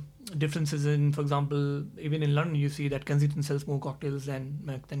differences in, for example, even in London, you see that Kensington sells more cocktails than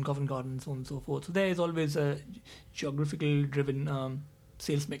Covent Garden, and so on and so forth. So there is always a geographical driven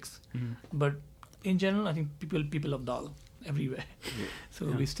sales mix. But in general, I think people love dal everywhere. So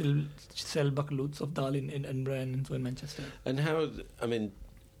we still sell bucketloads of dal in Edinburgh and so in Manchester. And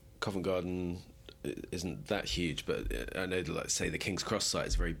Covent Garden isn't that huge, but I know, like, say, the King's Cross site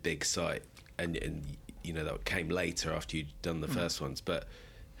is a very big site, and that came later after you'd done the first ones. But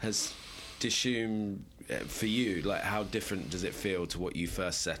has Dishoom, for you, like, how different does it feel to what you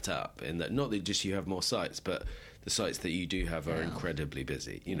first set up? In that, not that just you have more sites, but the sites that you do have are incredibly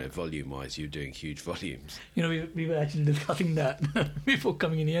busy. Volume-wise, you're doing huge volumes. We were actually discussing that before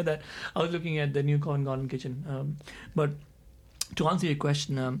coming in here, that I was looking at the new Covent Garden kitchen. But to answer your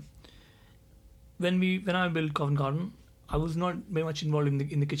question, when I built Covent Garden, I was not very much involved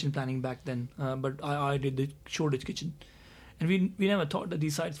in the kitchen planning back then, but I did the Shoreditch kitchen. And we never thought that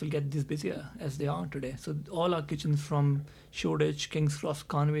these sites will get this busier as they are today. So all our kitchens from Shoreditch, King's Cross,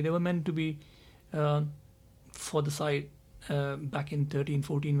 Conway, they were meant to be for the site back in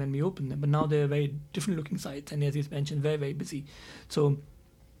 13-14 when we opened them. But now they're very different looking sites, and as you mentioned, very, very busy. So,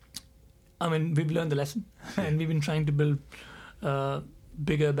 we've learned the lesson, and we've been trying to build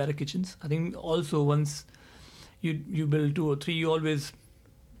bigger, better kitchens. I think also once you build 2 or 3, you always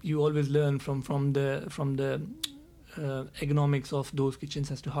learn from the economics of those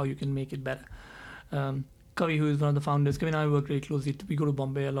kitchens as to how you can make it better. Kavi, who is one of the founders, Kavi and I work very closely. We go to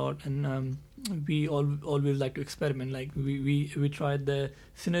Bombay a lot, and we always like to experiment. Like we tried the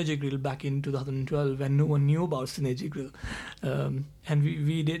Synergy Grill back in 2012 when no one knew about Synergy Grill, and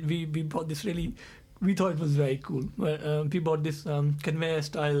we brought this really. We thought it was very cool. We bought this conveyor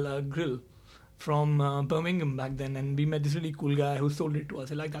style grill from Birmingham back then, and we met this really cool guy who sold it to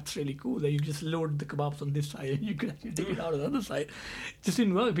us. Like, that's really cool that you just load the kebabs on this side and you can actually take it out on the other side. It just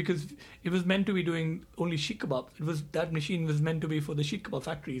didn't work because it was meant to be doing only sheikh kebab. That machine was meant to be for the sheikh kebab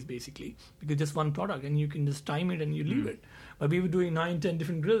factories basically, because just one product and you can just time it and you leave it. But we were doing 9-10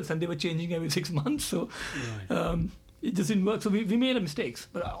 different grills and they were changing every 6 months, so it just didn't work. So we made mistakes,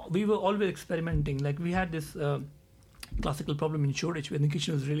 but we were always experimenting. Like, we had this classical problem in Shoreditch where the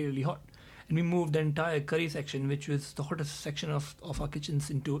kitchen was really, really hot. And we moved the entire curry section, which was the hottest section of our kitchens,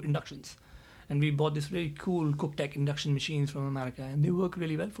 into inductions. And we bought this really cool Cooktech induction machines from America, and they work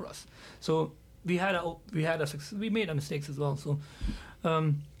really well for us. So we had a success. We made our mistakes as well. So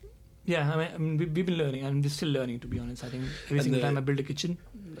we've been learning, and we're still learning, to be honest. I think every single time I build a kitchen,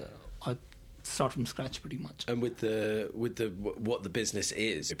 start from scratch pretty much. And with what the business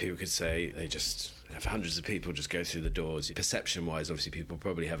is, people could say they just have hundreds of people just go through the doors. Perception-wise, obviously, people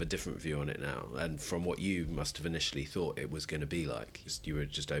probably have a different view on it now. And from what you must have initially thought it was going to be like, you were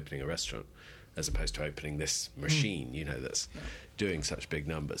just opening a restaurant, as opposed to opening this machine, that's doing such big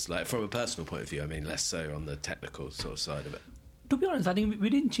numbers. Like, from a personal point of view, I mean, less so on the technical sort of side of it. To be honest, I think we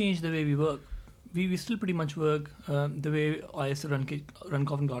didn't change the way we work. We still pretty much work the way I used to run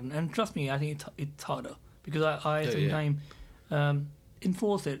Covent Garden. And trust me, I think it's harder. Because I sometimes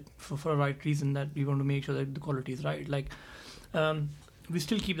enforce it for a right reason, that we want to make sure that the quality is right. Like, we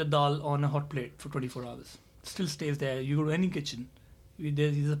still keep the dal on a hot plate for 24 hours. It still stays there. You go to any kitchen,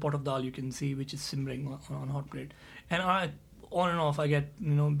 there's a pot of dal you can see which is simmering on a hot plate. And on and off, I get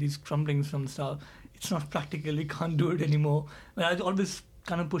these crumblings from the start. It's not practical. You can't do it anymore. But I always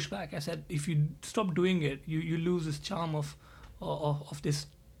kind of push back. I said, if you stop doing it, you lose this charm of this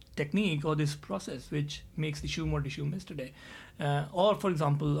technique or this process which makes Dishoom what Dishoom is today. Or, for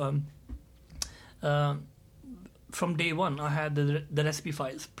example, from day one, I had the recipe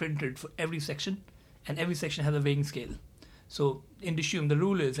files printed for every section, and every section has a weighing scale. So in Dishoom, the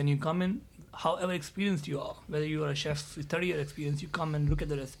rule is when you come in, however experienced you are, whether you are a chef with 30-year experience, you come and look at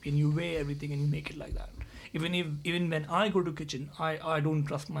the recipe and you weigh everything and you make it like that. Even when I go to kitchen, I don't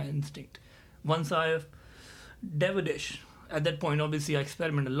trust my instinct. Once I dev a dish, at that point, obviously, I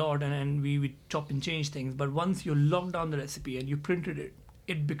experiment a lot and we chop and change things. But once you lock down the recipe and you printed it,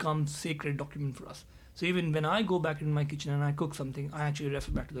 it becomes sacred document for us. So even when I go back in my kitchen and I cook something, I actually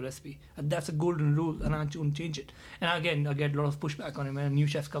refer back to the recipe. And that's a golden rule, and I don't change it. And again, I get a lot of pushback on it when a new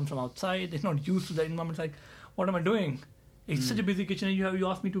chef comes from outside. They're not used to that environment. It's like, what am I doing? It's such a busy kitchen, and you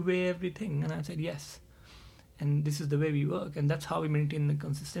asked me to weigh everything. And I said, yes. And this is the way we work, and that's how we maintain the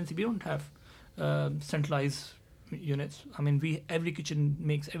consistency. We don't have centralized units. I mean, every kitchen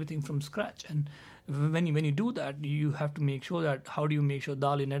makes everything from scratch, and when you do that, you have to make sure that how do you make sure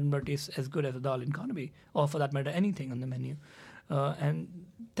dal in Edinburgh tastes as good as a dal in Carnaby, or for that matter, anything on the menu, and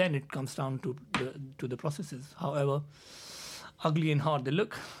then it comes down to the processes. However ugly and hard they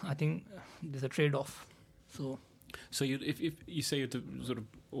look, I think there's a trade-off. So if you say you're sort of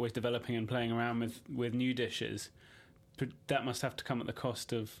always developing and playing around with new dishes, that must have to come at the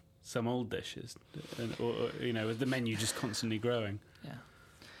cost of some old dishes, or is the menu just constantly growing? Yeah,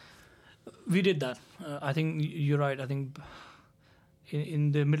 we did that. I think you're right. I think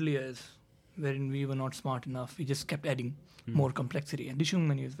in the middle years, wherein we were not smart enough, we just kept adding more complexity. And Dishoom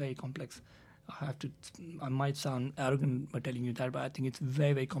menu is very complex. I might sound arrogant by telling you that, but I think it's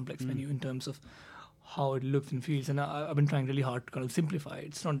very, very complex menu in terms of how it looks and feels. And I've been trying really hard to kind of simplify it.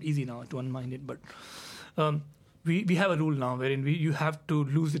 It's not easy now to unwind it, but we have a rule now wherein you have to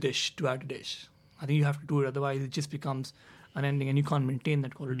lose a dish to add a dish. I think you have to do it, otherwise it just becomes unending and you can't maintain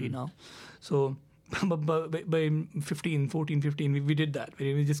that quality now. So by 15, we did that.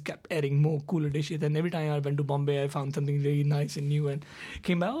 We just kept adding more cooler dishes, and every time I went to Bombay, I found something really nice and new and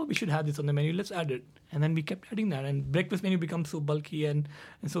came back, we should have this on the menu, let's add it. And then we kept adding that, and breakfast menu becomes so bulky, and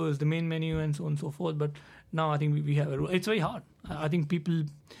so is the main menu, and so on and so forth. But now I think we have a rule. It's very hard. I think people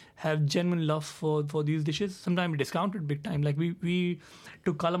have genuine love for these dishes. Sometimes we discount it big time. Like we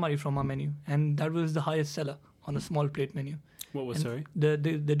took calamari from our menu, and that was the highest seller on a small plate menu. What was, sorry? The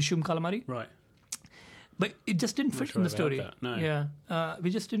Dishoom calamari. Right. But it just didn't fit in the story. No. Yeah,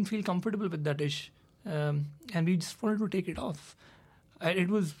 we just didn't feel comfortable with that dish, and we just wanted to take it off. And it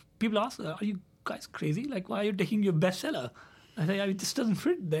was, people ask, "Are you guys crazy? Like, why are you taking your best seller?" I say, it just doesn't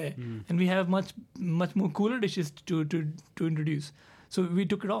fit there, and we have much more cooler dishes to introduce. So we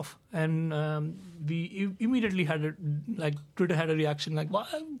took it off, and we immediately had Twitter had a reaction like, "Why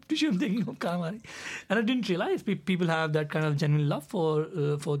did you thinking of calamari?" And I didn't realize people have that kind of genuine love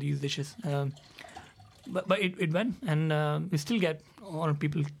for these dishes. But it went, and we still get on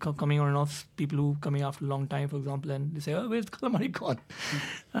people coming on and off, people who coming after a long time, for example, and they say, "Oh, where's the calamari gone?"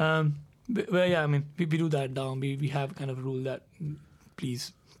 But yeah, I mean, we do that down. We have kind of a rule that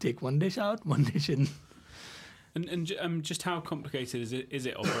please take one dish out, one dish in. And just how complicated is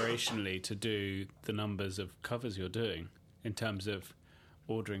it operationally to do the numbers of covers you're doing in terms of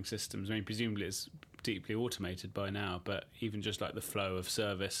ordering systems? I mean, presumably it's deeply automated by now, but even just like the flow of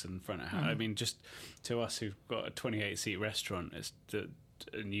service and front of house. I mean, just to us who've got a 28-seat restaurant,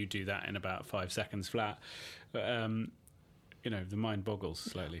 and you do that in about 5 seconds flat, but, the mind boggles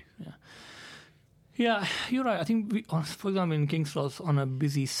slightly. Yeah, you're right. I think for example, in King's Cross, on a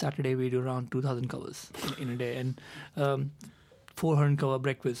busy Saturday, we do around 2,000 covers in a day, and 400 cover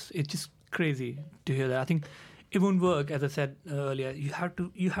breakfast. It's just crazy to hear that. I think it won't work, as I said earlier. You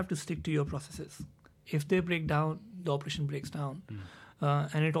have to stick to your processes. If they break down, the operation breaks down.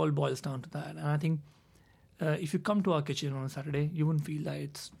 And it all boils down to that. And I think if you come to our kitchen on a Saturday, you wouldn't feel that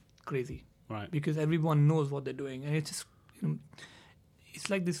it's crazy. Right. Because everyone knows what they're doing. And it's just, it's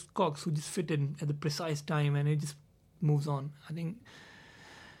like these cogs who just fit in at the precise time and it just moves on. I think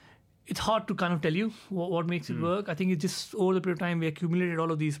it's hard to kind of tell you what makes it work. I think it's just over the period of time we accumulated all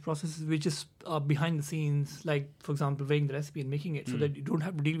of these processes which just are behind the scenes, like, for example, weighing the recipe and making it so that you don't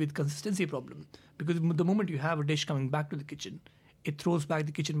have to deal with consistency problem. Because the moment you have a dish coming back to the kitchen, it throws back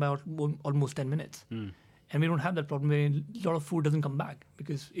the kitchen by almost 10 minutes. And we don't have that problem where a lot of food doesn't come back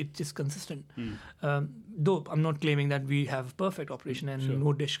because it's just consistent. Though I'm not claiming that we have perfect operation and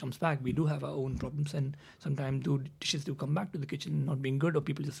no dish comes back. We do have our own problems, and sometimes dishes do come back to the kitchen not being good or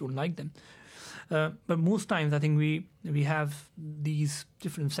people just don't like them. But most times I think we have these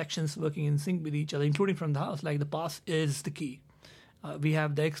different sections working in sync with each other, including from the house. Like the pass is the key. We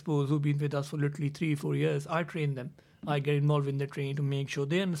have the expos who've been with us for literally 3-4 years. I train them. I get involved in the training to make sure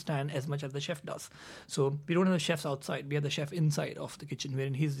they understand as much as the chef does. So we don't have the chefs outside. We have the chef inside of the kitchen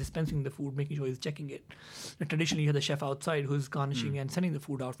wherein he's dispensing the food, making sure he's checking it. And traditionally, you have the chef outside who's garnishing and sending the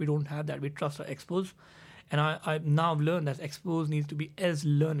food out. We don't have that. We trust our expos. And I've now learned that expos need to be as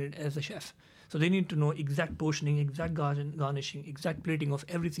learned as the chef. So they need to know exact portioning, exact garnishing, exact plating of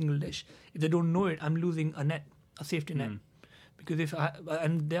every single dish. If they don't know it, I'm losing a safety net. Because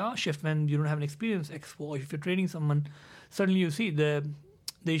and there are shifts when you don't have an experienced expo, or if you're training someone, suddenly you see the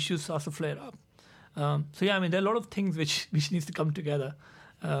issues start to flare up. So yeah, I mean, there are a lot of things which needs to come together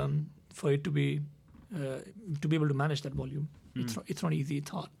for it to be able to manage that volume. It's not easy.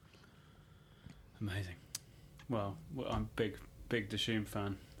 It's hard. Amazing. Well, I'm a big Dishoom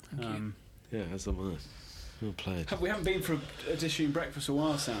fan. Yeah, as am I. Well played. We haven't been for a Dishoom breakfast a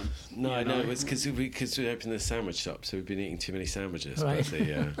while, Sam. No, I know. It's because we opened the sandwich shop, so we've been eating too many sandwiches. Right.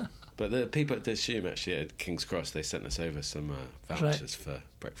 But the people at Dishoom, actually at King's Cross, they sent us over some vouchers for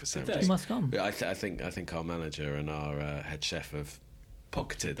breakfast sandwiches. You must come. I think our manager and our head chef have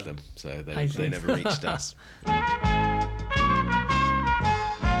pocketed them, so they never reached us.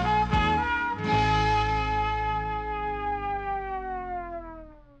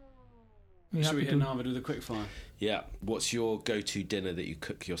 Should we hit Naved with a quick fire? Yeah. What's your go-to dinner that you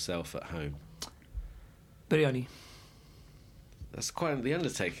cook yourself at home? Biryani. That's quite the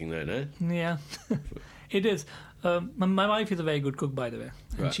undertaking, though, no? Yeah, it is. My wife is a very good cook, by the way.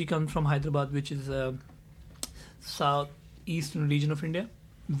 And she comes from Hyderabad, which is southeastern region of India.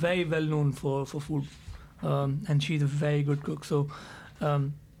 Very well known for food. And she's a very good cook. So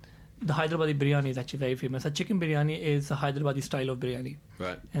the Hyderabadi biryani is actually very famous. A chicken biryani is a Hyderabadi style of biryani.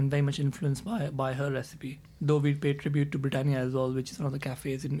 Right. And very much influenced by her recipe. Though we pay tribute to Britannia as well, which is one of the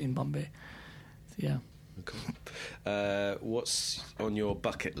cafes in Bombay. So, yeah. Okay. What's on your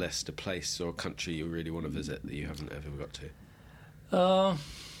bucket list, a place or a country you really want to visit that you haven't ever got to?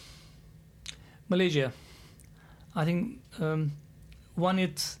 Malaysia. I think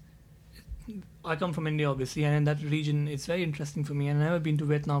I come from India, obviously, and in that region it's very interesting for me. And I've never been to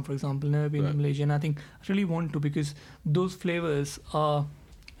Vietnam, for example, never been to Malaysia, and I think I really want to, because those flavors are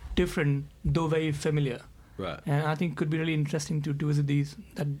different, though very familiar. Right. And I think it could be really interesting to visit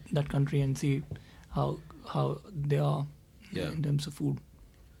that country and see how they are in terms of food.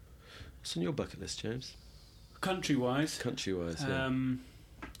 What's on your bucket list, James? Country-wise, yeah.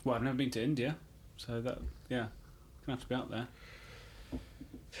 Well, I've never been to India, so that gonna have to be out there.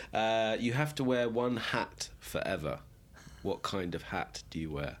 You have to wear one hat forever. What kind of hat do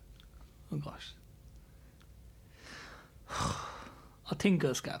you wear? Oh gosh, a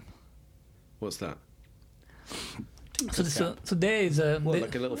thinker's cap. What's that? So there is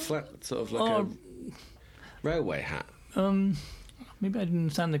like a little flat, sort of like a railway hat. Maybe I didn't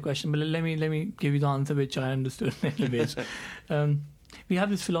understand the question, but let me give you the answer which I understood. Anyways, we have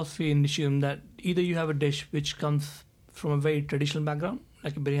this philosophy in Dishoom that either you have a dish which comes from a very traditional background,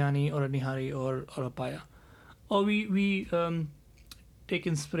 like a biryani or a nihari or a paya, or we take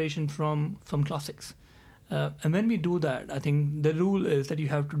inspiration from classics. And when we do that, I think the rule is that you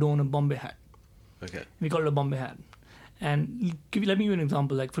have to don a Bombay hat. Okay. We call it a Bombay hat. And let me give you an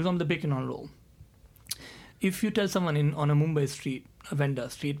example. Like, for example, the bacon on roll. If you tell someone on a Mumbai street vendor,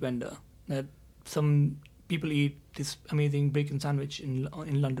 that some people eat this amazing bacon sandwich in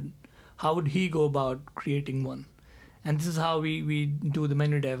London, how would he go about creating one? And this is how we do the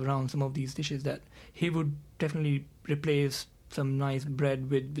menu dev around some of these dishes, that he would definitely replace some nice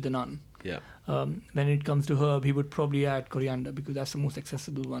bread with a naan. Yeah. When it comes to herb, he would probably add coriander because that's the most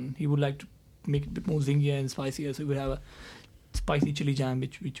accessible one. He would like to make it a bit more zingier and spicier, so we would have a spicy chili jam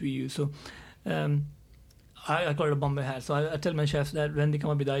which we use. So I call it a Bombay hat. So I tell my chefs that when they come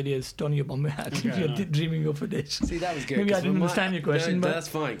up with ideas, turn your Bombay hat if you're dreaming of a dish. See, that was good. Maybe I didn't understand your question, No, but that's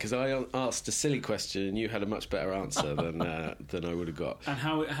fine, because I asked a silly question and you had a much better answer than I would have got. And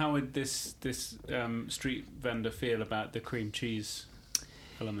how would this street vendor feel about the cream cheese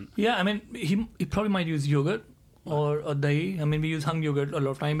element? yeah, I mean, he probably might use yogurt or dahi. I mean, we use hung yogurt a lot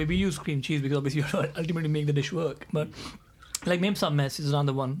of time. Maybe we use cream cheese because obviously you have to ultimately make the dish work. But like Mem Saab mess is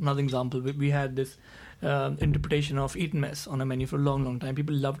another example. We had this interpretation of eaten mess on a menu for a long time.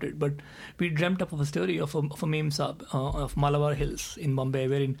 People loved it, but we dreamt up of a story of a Mem Saab of Malabar Hills in Bombay,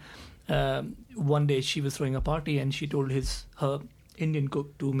 wherein one day she was throwing a party and she told her Indian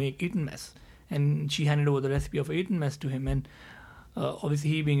cook to make eaten mess, and she handed over the recipe of eaten mess to him. And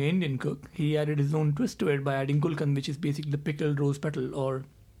obviously, he being an Indian cook, he added his own twist to it by adding gulkan, which is basically the pickled rose petal or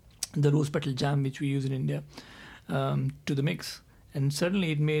the rose petal jam which we use in India, to the mix. And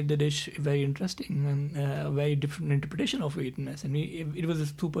certainly it made the dish very interesting and a very different interpretation of eaten mess. And it was a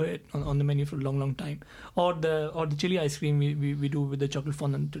super hit on the menu for a long time. Or the chili ice cream we do with the chocolate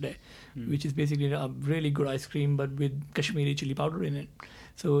fondant today, which is basically a really good ice cream but with Kashmiri chili powder in it.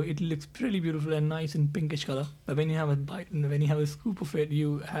 So it looks really beautiful and nice in pinkish color. But when you have a bite and when you have a scoop of it,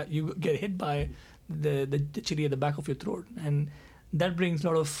 you get hit by the chili at the back of your throat. And that brings a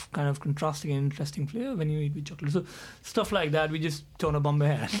lot of kind of contrasting and interesting flavor when you eat with chocolate. So stuff like that, we just turn a Bombay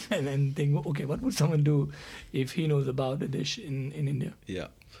hat and then think, okay, what would someone do if he knows about a dish in India? Yeah.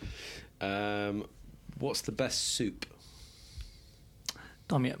 What's the best soup?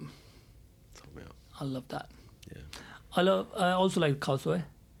 Tom yum. Tom yum. I love that. Yeah. I also like khao soy.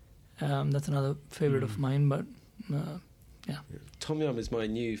 That's another favorite of mine, but yeah. Tom yum is my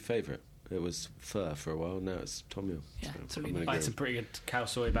new favourite. It was pho for a while, now it's tom yum. Yeah, So it's I'm really gonna I had go- some pretty good cow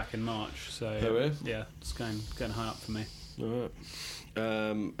soy back in March, so Oh, really? yeah, it's going high up for me. All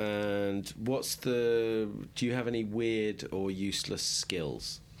right. And what's do you have any weird or useless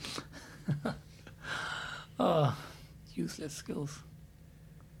skills? Useless skills.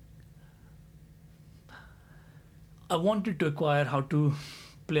 I wanted to acquire how to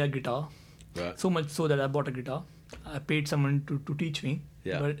play a guitar, Right. so much so that I bought a guitar. I paid someone to teach me,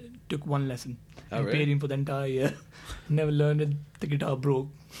 Yeah. but it took one lesson. Oh, I really? paid him for the entire year. Never learned it. The guitar broke.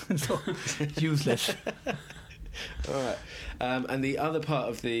 So, useless. All right. And the other part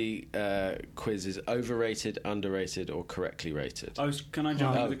of the quiz is overrated, underrated, or correctly rated. Can I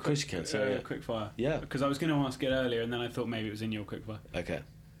jump Oh, in with of course you can, sorry, yeah. quick fire? Yeah. Because I was going to ask it earlier, and then I thought maybe it was in your quick fire. Okay.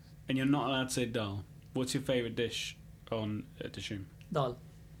 And you're not allowed to say dal. What's your favourite dish on Dishoom? Dal.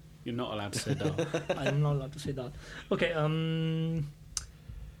 You're not allowed to say dal. I'm not allowed to say that. Okay,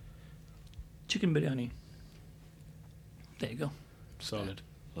 chicken biryani. There you go. Solid.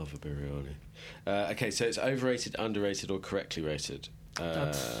 Love a biryani. Okay, so it's overrated, underrated, or correctly rated.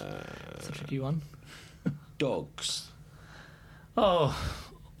 That's a tricky one. Dogs. Oh,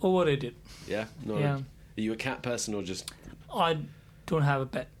 overrated. Yeah? Not Yeah. Are you a cat person or just... I don't have a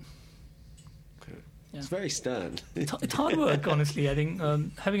pet. Okay. Yeah. It's very stern. It's hard work, honestly. I think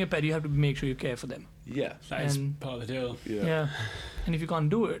having a pet, you have to make sure you care for them. Yeah. That is And- part of the deal. Yeah. And if you can't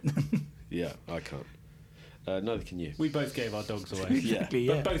do it, Yeah, I can't. Neither can you. We both gave our dogs away. exactly,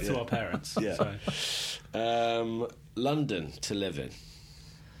 yeah. But both to Yeah. our parents. Yeah. So. London to live in.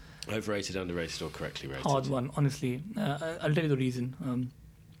 Overrated, underrated, or correctly rated? Hard one, honestly. I'll tell you the reason.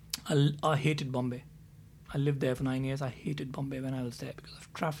 I hated Bombay. I lived there for 9 years. I hated Bombay when I was there because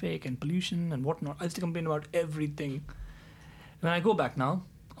of traffic and pollution and whatnot. I used to complain about everything. When I go back now,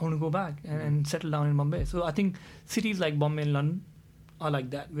 I want to go back and settle down in Bombay. So I think cities like Bombay and London are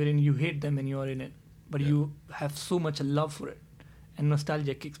like that, wherein you hate them when you are in it, but you have so much love for it. And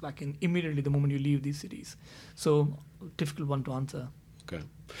nostalgia kicks back in immediately the moment you leave these cities. So, difficult one to answer. Okay.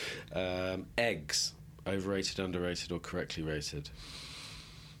 Eggs. Overrated, underrated, or correctly rated?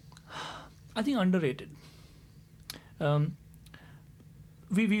 I think underrated.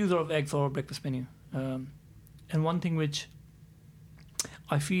 We use a lot of eggs for our breakfast menu. And one thing which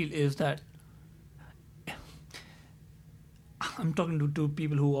I feel is that I'm talking to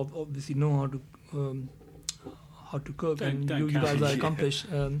people who obviously know how to cook, Don't and you count. guys are accomplished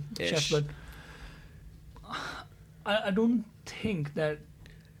chefs, but I don't think that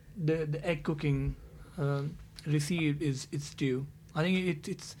the egg cooking received is its due. I think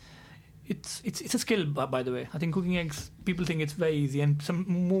it's a skill, by the way. I think cooking eggs, people think it's very easy, and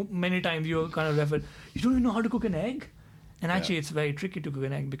many times you're kind of referred, you don't even know how to cook an egg. And actually, it's very tricky to cook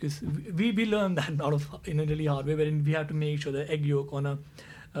an egg because we learn that in a really hard way, wherein we have to make sure the egg yolk on a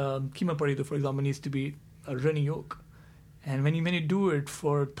keema parito, for example, needs to be a runny yolk. And when you do it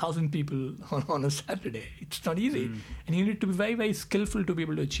for 1,000 people on a Saturday, it's not easy. And you need to be very, very skillful to be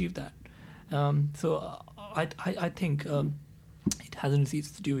able to achieve that. So I think it hasn't received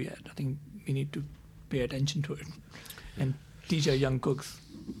its due yet. I think we need to pay attention to it and teach our young cooks.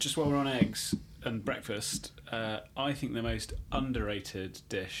 Just while we're on eggs and breakfast, I think the most underrated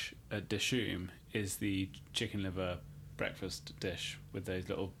dish at Dishoom is the chicken liver breakfast dish with those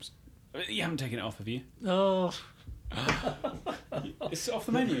little... You haven't taken it off, have you? Oh, It's off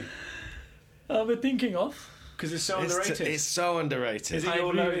the menu. we're thinking of. Because it's so underrated. It's so underrated. Is I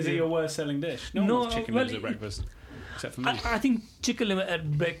agree with it you. your worst selling dish? No one No, wants chicken well, livers at breakfast, except for me. I think chicken liver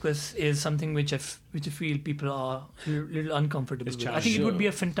at breakfast is something which I feel people are a little uncomfortable It's with. I think it would be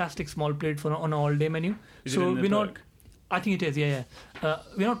a fantastic small plate for on an all-day menu. Is So it in the we're not. book? I think it is. Yeah.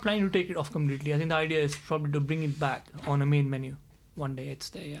 We're not planning to take it off completely. I think the idea is probably to bring it back on a main menu one day. It's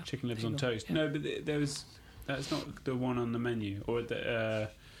there. Yeah. Chicken livers There on you go. toast. Yeah. No, but that's not the one on the menu. Or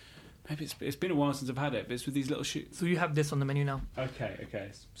maybe it's been a while since I've had it, but it's with these little shoots. So you have this on the menu now. Okay,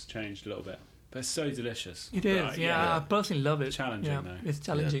 it's changed a little bit. But it's so delicious. It is. But, Yeah, I personally love it. Challenging, yeah, though. It's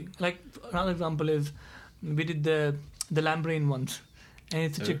challenging. Like another example is we did the lamb brain once, and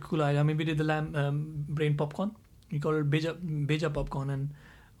it's such a cool idea. I mean, we did the lamb brain popcorn. We call it beja popcorn, and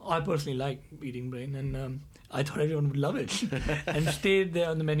I personally like eating brain, and I thought everyone would love it, and stayed there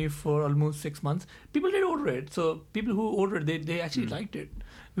on the menu for almost 6 months. People did order it, so people who ordered they actually liked it.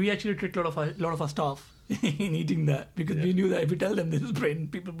 We actually tricked a lot of our staff in eating that because we knew that if we tell them this is brain,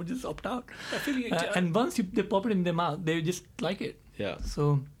 people would just opt out. I feel And once they pop it in their mouth, they just like it. Yeah.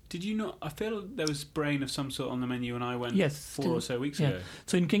 So Did you not? I feel there was brain of some sort on the menu when I went yes, 4 or so weeks ago.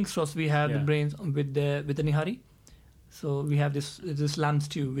 So in King's Cross we have the brains with the nihari. So we have this lamb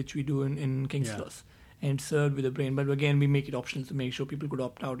stew which we do in King's Cross, and it's served with the brain. But again, we make it optional to make sure people could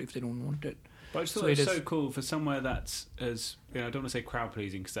opt out if they don't want it. But I just thought it was so cool for somewhere that's as, I don't want to say crowd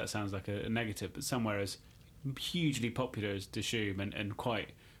pleasing because that sounds like a negative, but somewhere as hugely popular as Dishoom and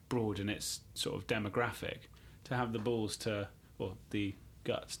quite broad in its sort of demographic, to have the balls to, or the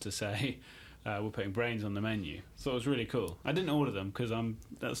guts to say, we're putting brains on the menu. So it was really cool. I didn't order them because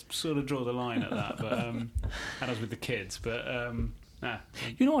that's sort of draw the line at that, but and I was with the kids. But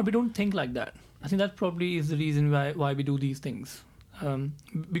you know what? We don't think like that. I think that probably is the reason why we do these things.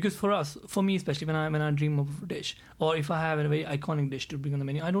 Because for me especially, when I dream of a dish, or if I have a very iconic dish to bring on the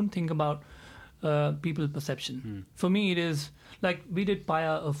menu, I don't think about people's perception. For me, it is like we did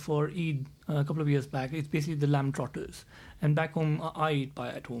paya for Eid a couple of years back. It's basically the lamb trotters. And back home, I eat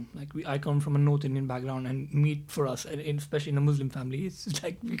paya at home. Like I come from a North Indian background, and meat for us, and especially in a Muslim family, it's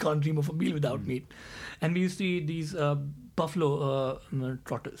like we can't dream of a meal without meat. And we used to eat these buffalo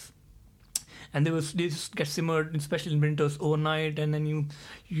trotters. And they just get simmered, especially in winters, overnight, and then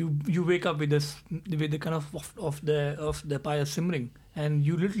you wake up with the kind of the paya simmering, and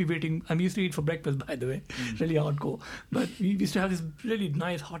you literally waiting. I'm used to eat for breakfast, by the way, really hardcore. But we used to have this really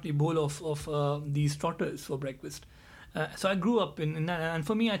nice hearty bowl of these trotters for breakfast. So I grew up in that, and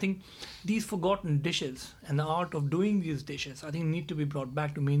for me, I think these forgotten dishes and the art of doing these dishes, I think, need to be brought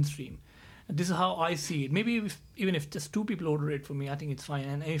back to mainstream. This is how I see it. Maybe even if just 2 people order it for me, I think it's fine.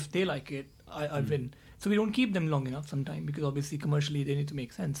 And if they like it, I win. So we don't keep them long enough sometimes because obviously commercially they need to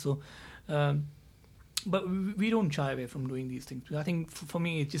make sense. So, but we don't shy away from doing these things. I think for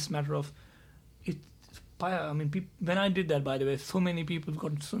me it's just a matter of it's paya. I mean, when I did that, by the way, so many people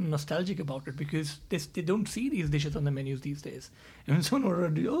got so nostalgic about it because they don't see these dishes on the menus these days. And when someone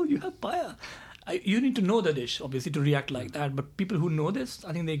ordered, oh, you have paya. You need to know the dish, obviously, to react like that. But people who know this,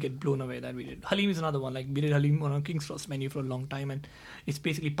 I think they get blown away that we did. Halim is another one. Like we did halim on a King's Cross menu for a long time, and it's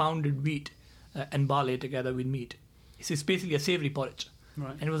basically pounded wheat and barley together with meat. It's basically a savoury porridge.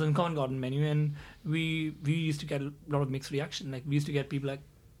 Right. And it was on Covent Garden menu, and we used to get a lot of mixed reaction. Like we used to get people like,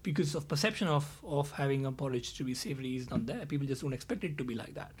 because of perception of having a porridge to be savoury is not there. People just don't expect it to be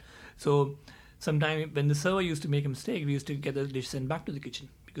like that. So sometimes when the server used to make a mistake, we used to get the dish sent back to the kitchen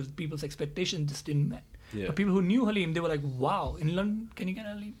because people's expectations just didn't met. Yeah. But people who knew halim, they were like, wow, in London, can you get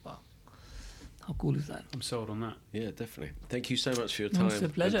halim? Wow. How cool is that? I'm sold on that. Yeah, definitely. Thank you so much for your time. It's a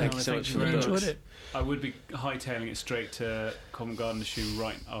pleasure. And thank you so much for the I books. enjoyed it. I would be hightailing it straight to Covent Garden Dishoom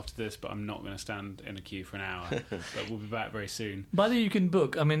right after this, but I'm not going to stand in a queue for an hour. But we'll be back very soon. By the way, you can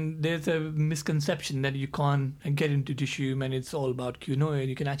book. I mean, there's a misconception that you can't get into Dishoom and it's all about queue. No,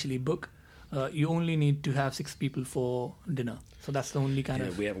 you can actually book. You only need to have 6 people for dinner. So that's the only kind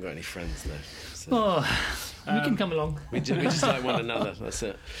of... we haven't got any friends though. So. Oh, we can come along. We just like one another. That's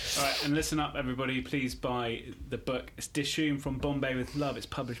it. All right, and listen up, everybody. Please buy the book. It's Dishoom from Bombay with Love. It's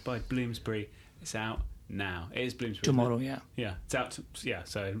published by Bloomsbury. It's out now. It is Bloomsbury. Tomorrow, yeah. Yeah, it's out.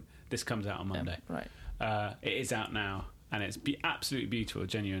 So this comes out on Monday. Yeah, right. It is out now, and it's absolutely beautiful,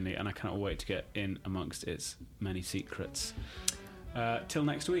 genuinely, and I cannot wait to get in amongst its many secrets. Till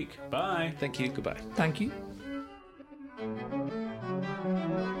next week. Bye. Thank you. Goodbye. Thank you.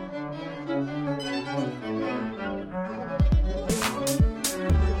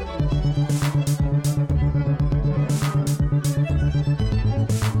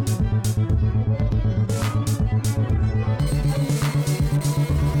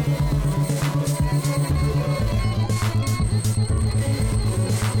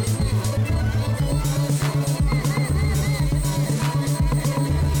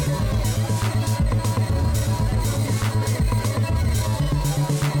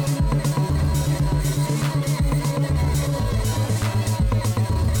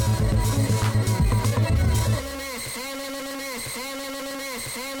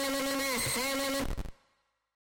 Hey,